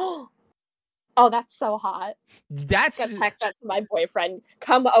 Oh, that's so hot. That's I'm gonna text that to my boyfriend.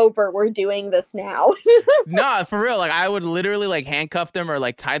 Come over. We're doing this now. nah, for real. Like I would literally like handcuff them or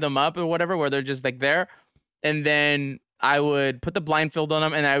like tie them up or whatever, where they're just like there, and then I would put the blindfold on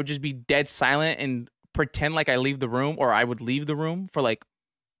them, and I would just be dead silent and pretend like I leave the room, or I would leave the room for like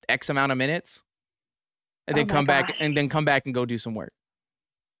X amount of minutes, and then come back and go do some work.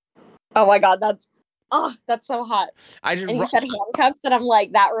 Oh my god, that's so hot. I just and you said handcuffs, and I'm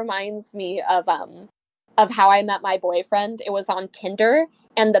like, that reminds me of how I met my boyfriend. It was on Tinder,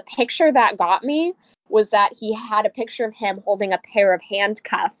 and the picture that got me was that he had a picture of him holding a pair of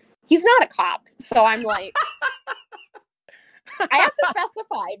handcuffs. He's not a cop, so I'm like, I have to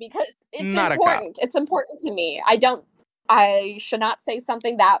specify because it's not important. It's important to me. I should not say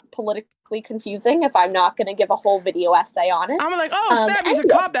something that politically confusing if I'm not going to give a whole video essay on it. I'm like, oh snap, he's a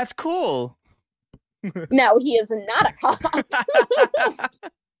cop. That's cool. No, he is not a cop.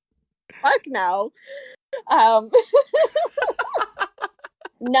 Fuck no.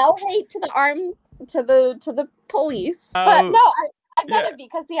 No hate to the police, but no, I get it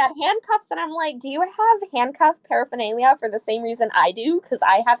because he had handcuffs, and I'm like, do you have handcuff paraphernalia for the same reason I do? Because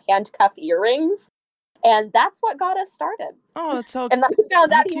I have handcuff earrings, and that's what got us started. Oh, that's so. And then I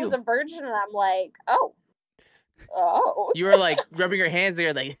found out he was a virgin, and I'm like, oh. You were like rubbing your hands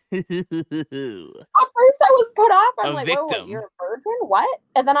there, like. At first, I was put off. I'm like, wait, you're a virgin? What?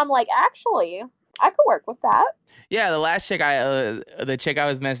 And then I'm like, actually, I could work with that. Yeah, the last chick the chick I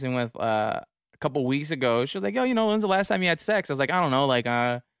was messing with a couple weeks ago, she was like, yo, when's the last time you had sex? I was like, I don't know, like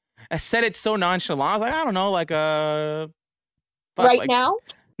I said it so nonchalant. I was like, I don't know, like right now?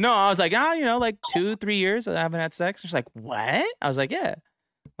 No, I was like, like 2-3 years I haven't had sex. She's like, what? I was like, yeah,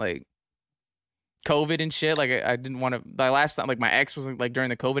 like COVID and shit. Like I didn't want to. The last time, like my ex was like during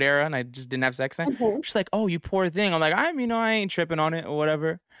the COVID era, and I just didn't have sex then. Mm-hmm. She's like, "Oh, you poor thing." I'm like, I ain't tripping on it or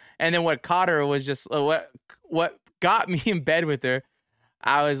whatever. And then what caught her was just what got me in bed with her.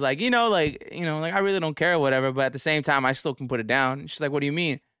 I was like, like I really don't care or whatever, but at the same time, I still can put it down. She's like, "What do you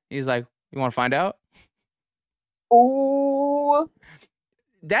mean?" He's like, "You want to find out?" Ooh,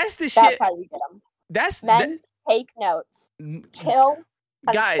 that's the shit. That's how you get them. Men take notes. Chill.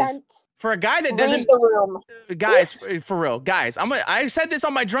 Guys. Consent. For a guy that doesn't, read the room. Guys, for real, guys, I said this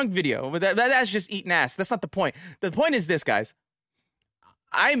on my drunk video, but that's just eating ass. That's not the point. The point is this, guys.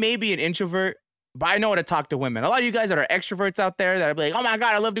 I may be an introvert, but I know how to talk to women. A lot of you guys that are extroverts out there that are like, oh my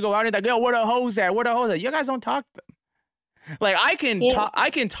god, I love to go out and like, yo, where the hoes at? Where the hoes at? You guys don't talk to them. Like I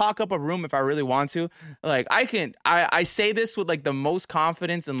can talk up a room if I really want to. Like I say this with like the most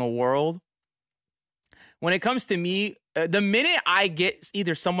confidence in the world. When it comes to me, the minute I get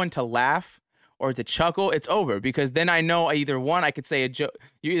either someone to laugh or to chuckle, it's over, because then I know either one, I could say a joke.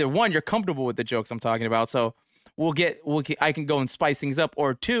 You're comfortable with the jokes I'm talking about, so I can go and spice things up.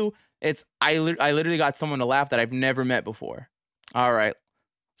 Or two, it's I literally got someone to laugh that I've never met before. All right,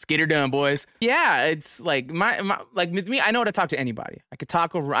 let's get her done, boys. Yeah, it's like my like with me, I know how to talk to anybody. I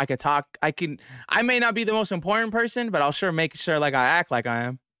may not be the most important person, but I'll make sure like I act like I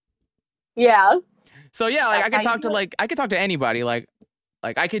am. Yeah. So yeah, like I could talk to anybody. Like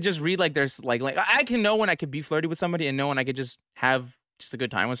I could just read like there's like I can know when I could be flirty with somebody and know when I could just have just a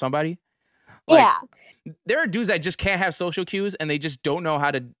good time with somebody. Like, yeah. There are dudes that just can't have social cues and they just don't know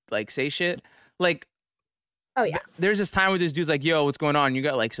how to like say shit. Like, oh yeah. There's this time where this dude's like, "Yo, what's going on?" You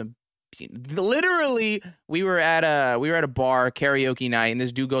got like some. Literally, we were at a bar karaoke night, and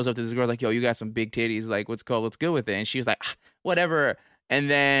this dude goes up to this girl like, "Yo, you got some big titties. Like, what's good with it?" And she was like, "Whatever." And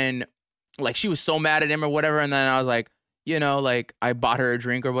then. Like she was so mad at him or whatever, and then I was like, like I bought her a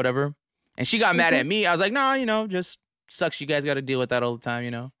drink or whatever, and she got mad at me. I was like, no, just sucks. You guys got to deal with that all the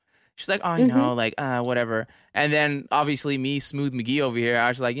time, She's like, oh, like whatever. And then obviously me, Smooth McGee over here, I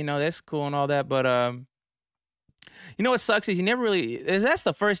was like, that's cool and all that, but what sucks is he never really. If that's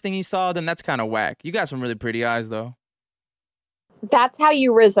the first thing he saw, then that's kind of whack. You got some really pretty eyes though. That's how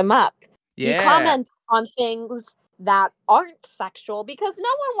you riz them up. Yeah. You comment on things that aren't sexual, because no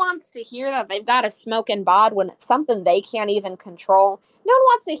one wants to hear that they've got a smoking bod when it's something they can't even control. No one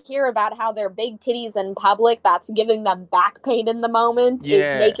wants to hear about how their big titties in public that's giving them back pain in the moment is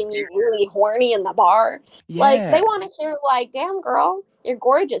Yeah. making you really horny in the bar. Like, Yeah. they want to hear, like, damn, girl, you're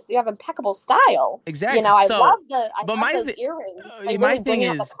gorgeous. You have impeccable style. Exactly. I So, love those earrings. They my really thing bring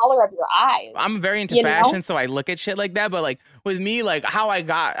out the is, color of your eyes. I'm very into you know? fashion, so I look at shit like that. But like with me, like how I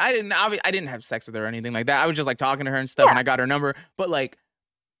didn't have sex with her or anything like that. I was just like talking to her and stuff, and I got her number. But like,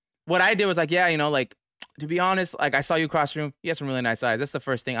 what I did was like, yeah, like, to be honest, like I saw you across the room. You have some really nice eyes. That's the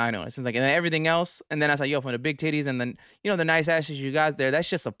first thing I noticed. It's like, and then everything else, and then I saw you from the big titties, and then the nice asses you got there. That's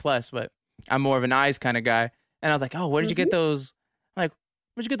just a plus. But I'm more of an eyes kind of guy, and I was like, oh, where did you get those? Like,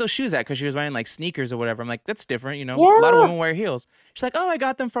 where'd you get those shoes at? Because she was wearing like sneakers or whatever. I'm like, that's different, A lot of women wear heels. She's like, oh, I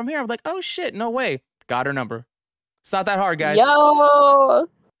got them from here. I'm like, oh shit, no way. Got her number. It's not that hard, guys. Yo,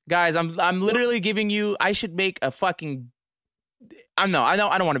 guys, I'm literally giving you. I should make a fucking. I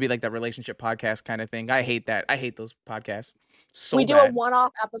don't want to be like that relationship podcast kind of thing. I hate that. I hate those podcasts. So we do bad. a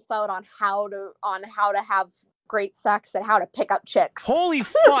one-off episode on how to have great sex and how to pick up chicks. Holy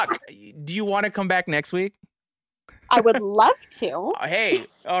fuck! Do you want to come back next week? I would love to. Hey,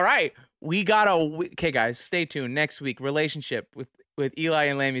 all right. We got okay, guys. Stay tuned. Next week, relationship with Eli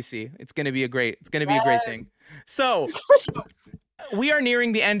and Lamiacy. It's gonna be a great thing. So we are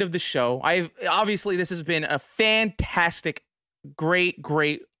nearing the end of the show. Obviously this has been a fantastic, great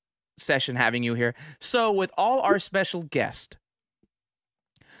session having you here. So with all our special guests,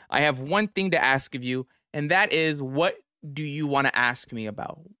 I have one thing to ask of you, and that is, what do you want to ask me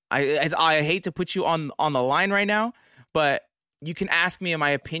about? I hate to put you on the line right now, but you can ask me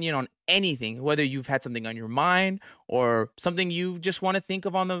my opinion on anything, whether you've had something on your mind or something you just want to think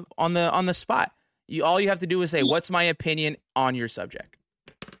of on the spot. All you have to do is say, what's my opinion on your subject?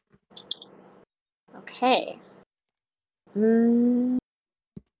 Okay.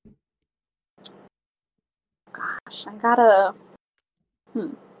 Gosh, I gotta.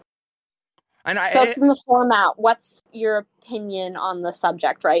 So it's in the format, what's your opinion on the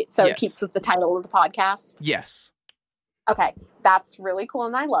subject, right? So yes. It keeps with the title of the podcast? Yes. Okay, that's really cool,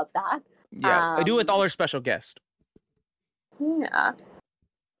 and I love that. Yeah, I do with all our special guests. Yeah.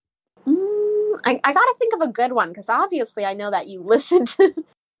 I gotta think of a good one, because obviously I know that you listen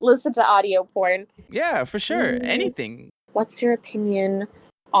to audio porn. Yeah, for sure. Anything. What's your opinion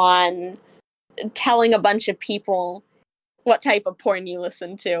on telling a bunch of people what type of porn you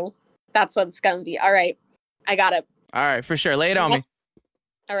listen to? That's what it's gonna be. All right, I got it. All right, for sure. Lay it on me.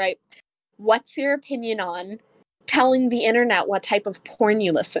 All right. What's your opinion on telling the internet what type of porn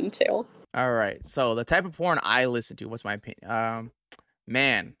you listen to? All right. So the type of porn I listen to, what's my opinion?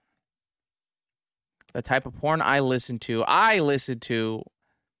 Man. The type of porn I listen to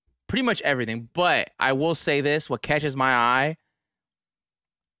pretty much everything. But I will say this, what catches my eye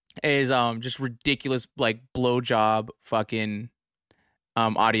is just ridiculous, like, blowjob fucking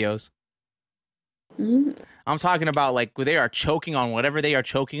audios. I'm talking about, like, where they are choking on whatever they are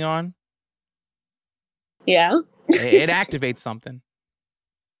choking on. Yeah. It activates something.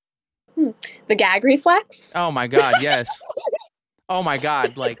 The gag reflex? Oh my god, yes. Oh my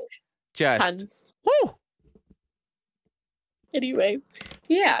god, like, just Tons. Woo! Anyway,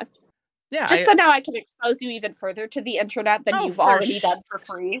 yeah. Yeah. So now I can expose you even further to the internet than you've already done for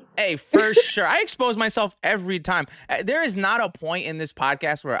free. Hey, for sure. I expose myself every time. There is not a point in this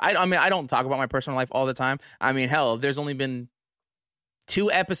podcast where I mean, I don't talk about my personal life all the time. I mean, hell, there's only been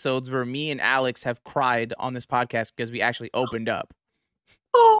 2 episodes where me and Alex have cried on this podcast because we actually opened up.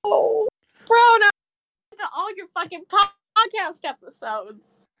 Oh, bro, now to all your fucking podcast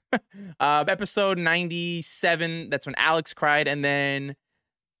episodes. Episode 97, that's when Alex cried, and then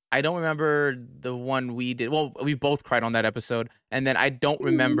I don't remember the one we did. Well, we both cried on that episode, and then I don't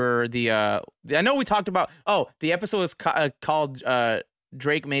remember I know we talked about. Oh, the episode is called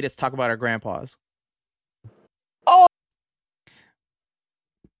Drake Made Us Talk About Our Grandpas. Oh,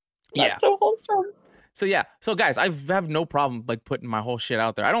 yeah, so wholesome. So yeah, so guys, I have no problem like putting my whole shit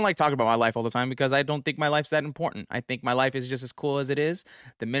out there. I don't like talking about my life all the time because I don't think my life's that important. I think my life is just as cool as it is.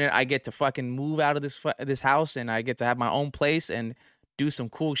 The minute I get to fucking move out of this house and I get to have my own place and do some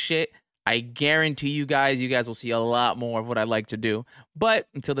cool shit, I guarantee you guys will see a lot more of what I like to do. But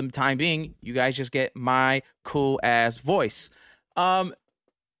until the time being, you guys just get my cool ass voice. With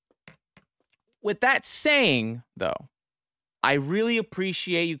that saying, though, I really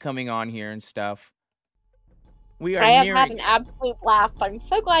appreciate you coming on here and stuff. We are I have nearing. had an absolute blast. I'm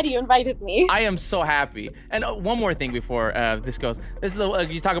so glad you invited me. I am so happy. And one more thing before this goes. This is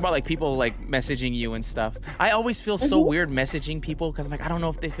you talk about like people like messaging you and stuff. I always feel so weird messaging people because I'm like, I don't know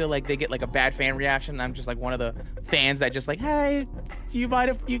if they feel like they get like a bad fan reaction. I'm just like one of the fans that just like, hey, do you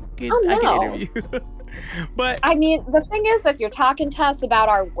mind if you can, I can interview? But I mean, the thing is, if you're talking to us about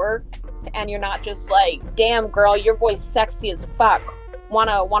our work and you're not just like, damn girl, your voice sexy as fuck,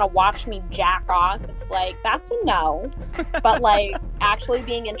 wanna watch me jack off, it's like, that's a no. But like actually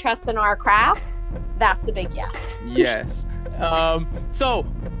being interested in our craft, that's a big yes. Yes. So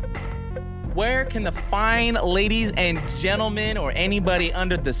where can the fine ladies and gentlemen or anybody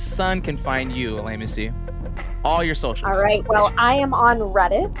under the sun can find you, Lamiacy? All your socials. All right, well, I am on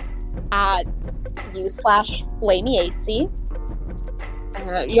Reddit at u/Lamiacy.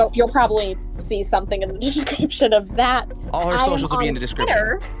 You'll probably see something in the description of that. All her socials will be in the description.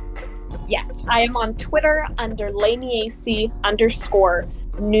 Twitter, yes, I am on Twitter under Lamiacy_new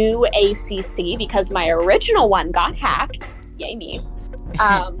ACC because my original one got hacked. Yay me.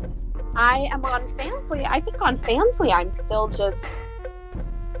 I am on Fansly. I think on Fansly I'm still just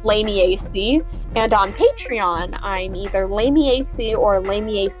Lamiacy, and on Patreon I'm either Lamiacy or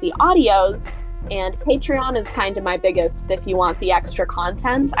Lamiacy Audios. And Patreon is kind of my biggest if you want the extra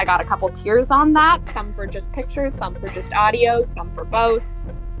content. I got a couple tiers on that. Some for just pictures, some for just audio, some for both.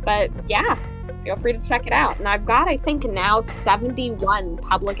 But yeah, feel free to check it out. And I've got, I think, now 71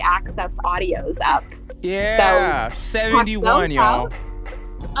 public access audios up. Yeah, so, 71, y'all.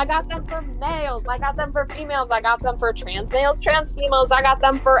 I got them for males. I got them for females. I got them for trans males, trans females. I got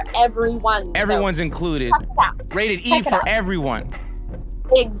them for everyone. Everyone's included. Rated E for everyone.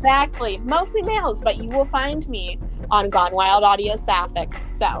 Exactly. Mostly males, but you will find me on Gone Wild Audio Sapphic.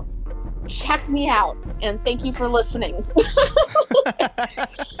 So check me out, and thank you for listening.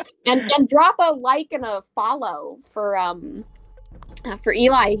 and drop a like and a follow for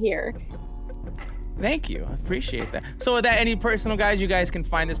Eli here. Thank you. I appreciate that. So with that, any personal guys, you guys can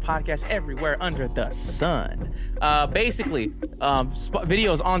find this podcast everywhere under the sun. Basically,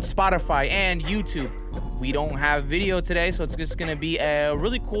 videos on Spotify and YouTube. We don't have video today, so it's just going to be a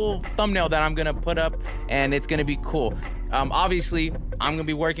really cool thumbnail that I'm going to put up, and it's going to be cool. Obviously, I'm going to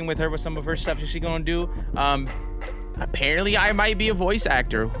be working with her with some of her stuff that she's going to do. Apparently, I might be a voice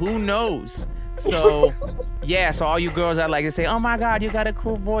actor. Who knows? So, yeah, so all you girls that like to say, oh my God, you got a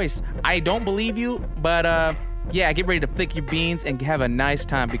cool voice. I don't believe you, but yeah, get ready to flick your beans and have a nice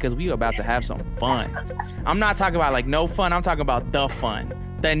time because we are about to have some fun. I'm not talking about like no fun. I'm talking about the fun,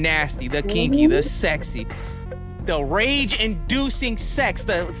 the nasty, the kinky, the sexy, the rage-inducing sex,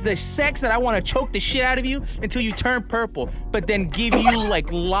 the sex that I want to choke the shit out of you until you turn purple, but then give you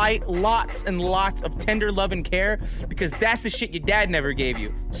like lots and lots of tender love and care because that's the shit your dad never gave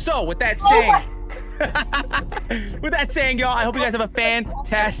you. So with that saying, y'all, I hope you guys have a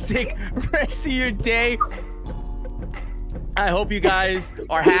fantastic rest of your day. I hope you guys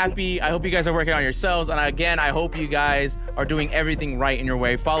are happy. I hope you guys are working on yourselves. And again, I hope you guys are doing everything right in your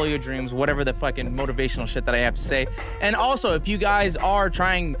way. Follow your dreams, whatever the fucking motivational shit that I have to say. And also, if you guys are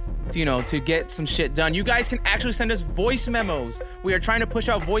trying to, to get some shit done, you guys can actually send us voice memos. We are trying to push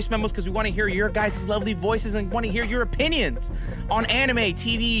out voice memos because we want to hear your guys' lovely voices and want to hear your opinions on anime,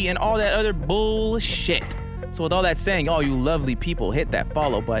 TV, and all that other bullshit. So with all that saying, all you lovely people, hit that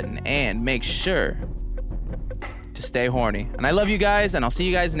follow button and make sure to stay horny. And I love you guys, and I'll see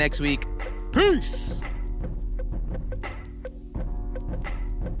you guys next week. Peace!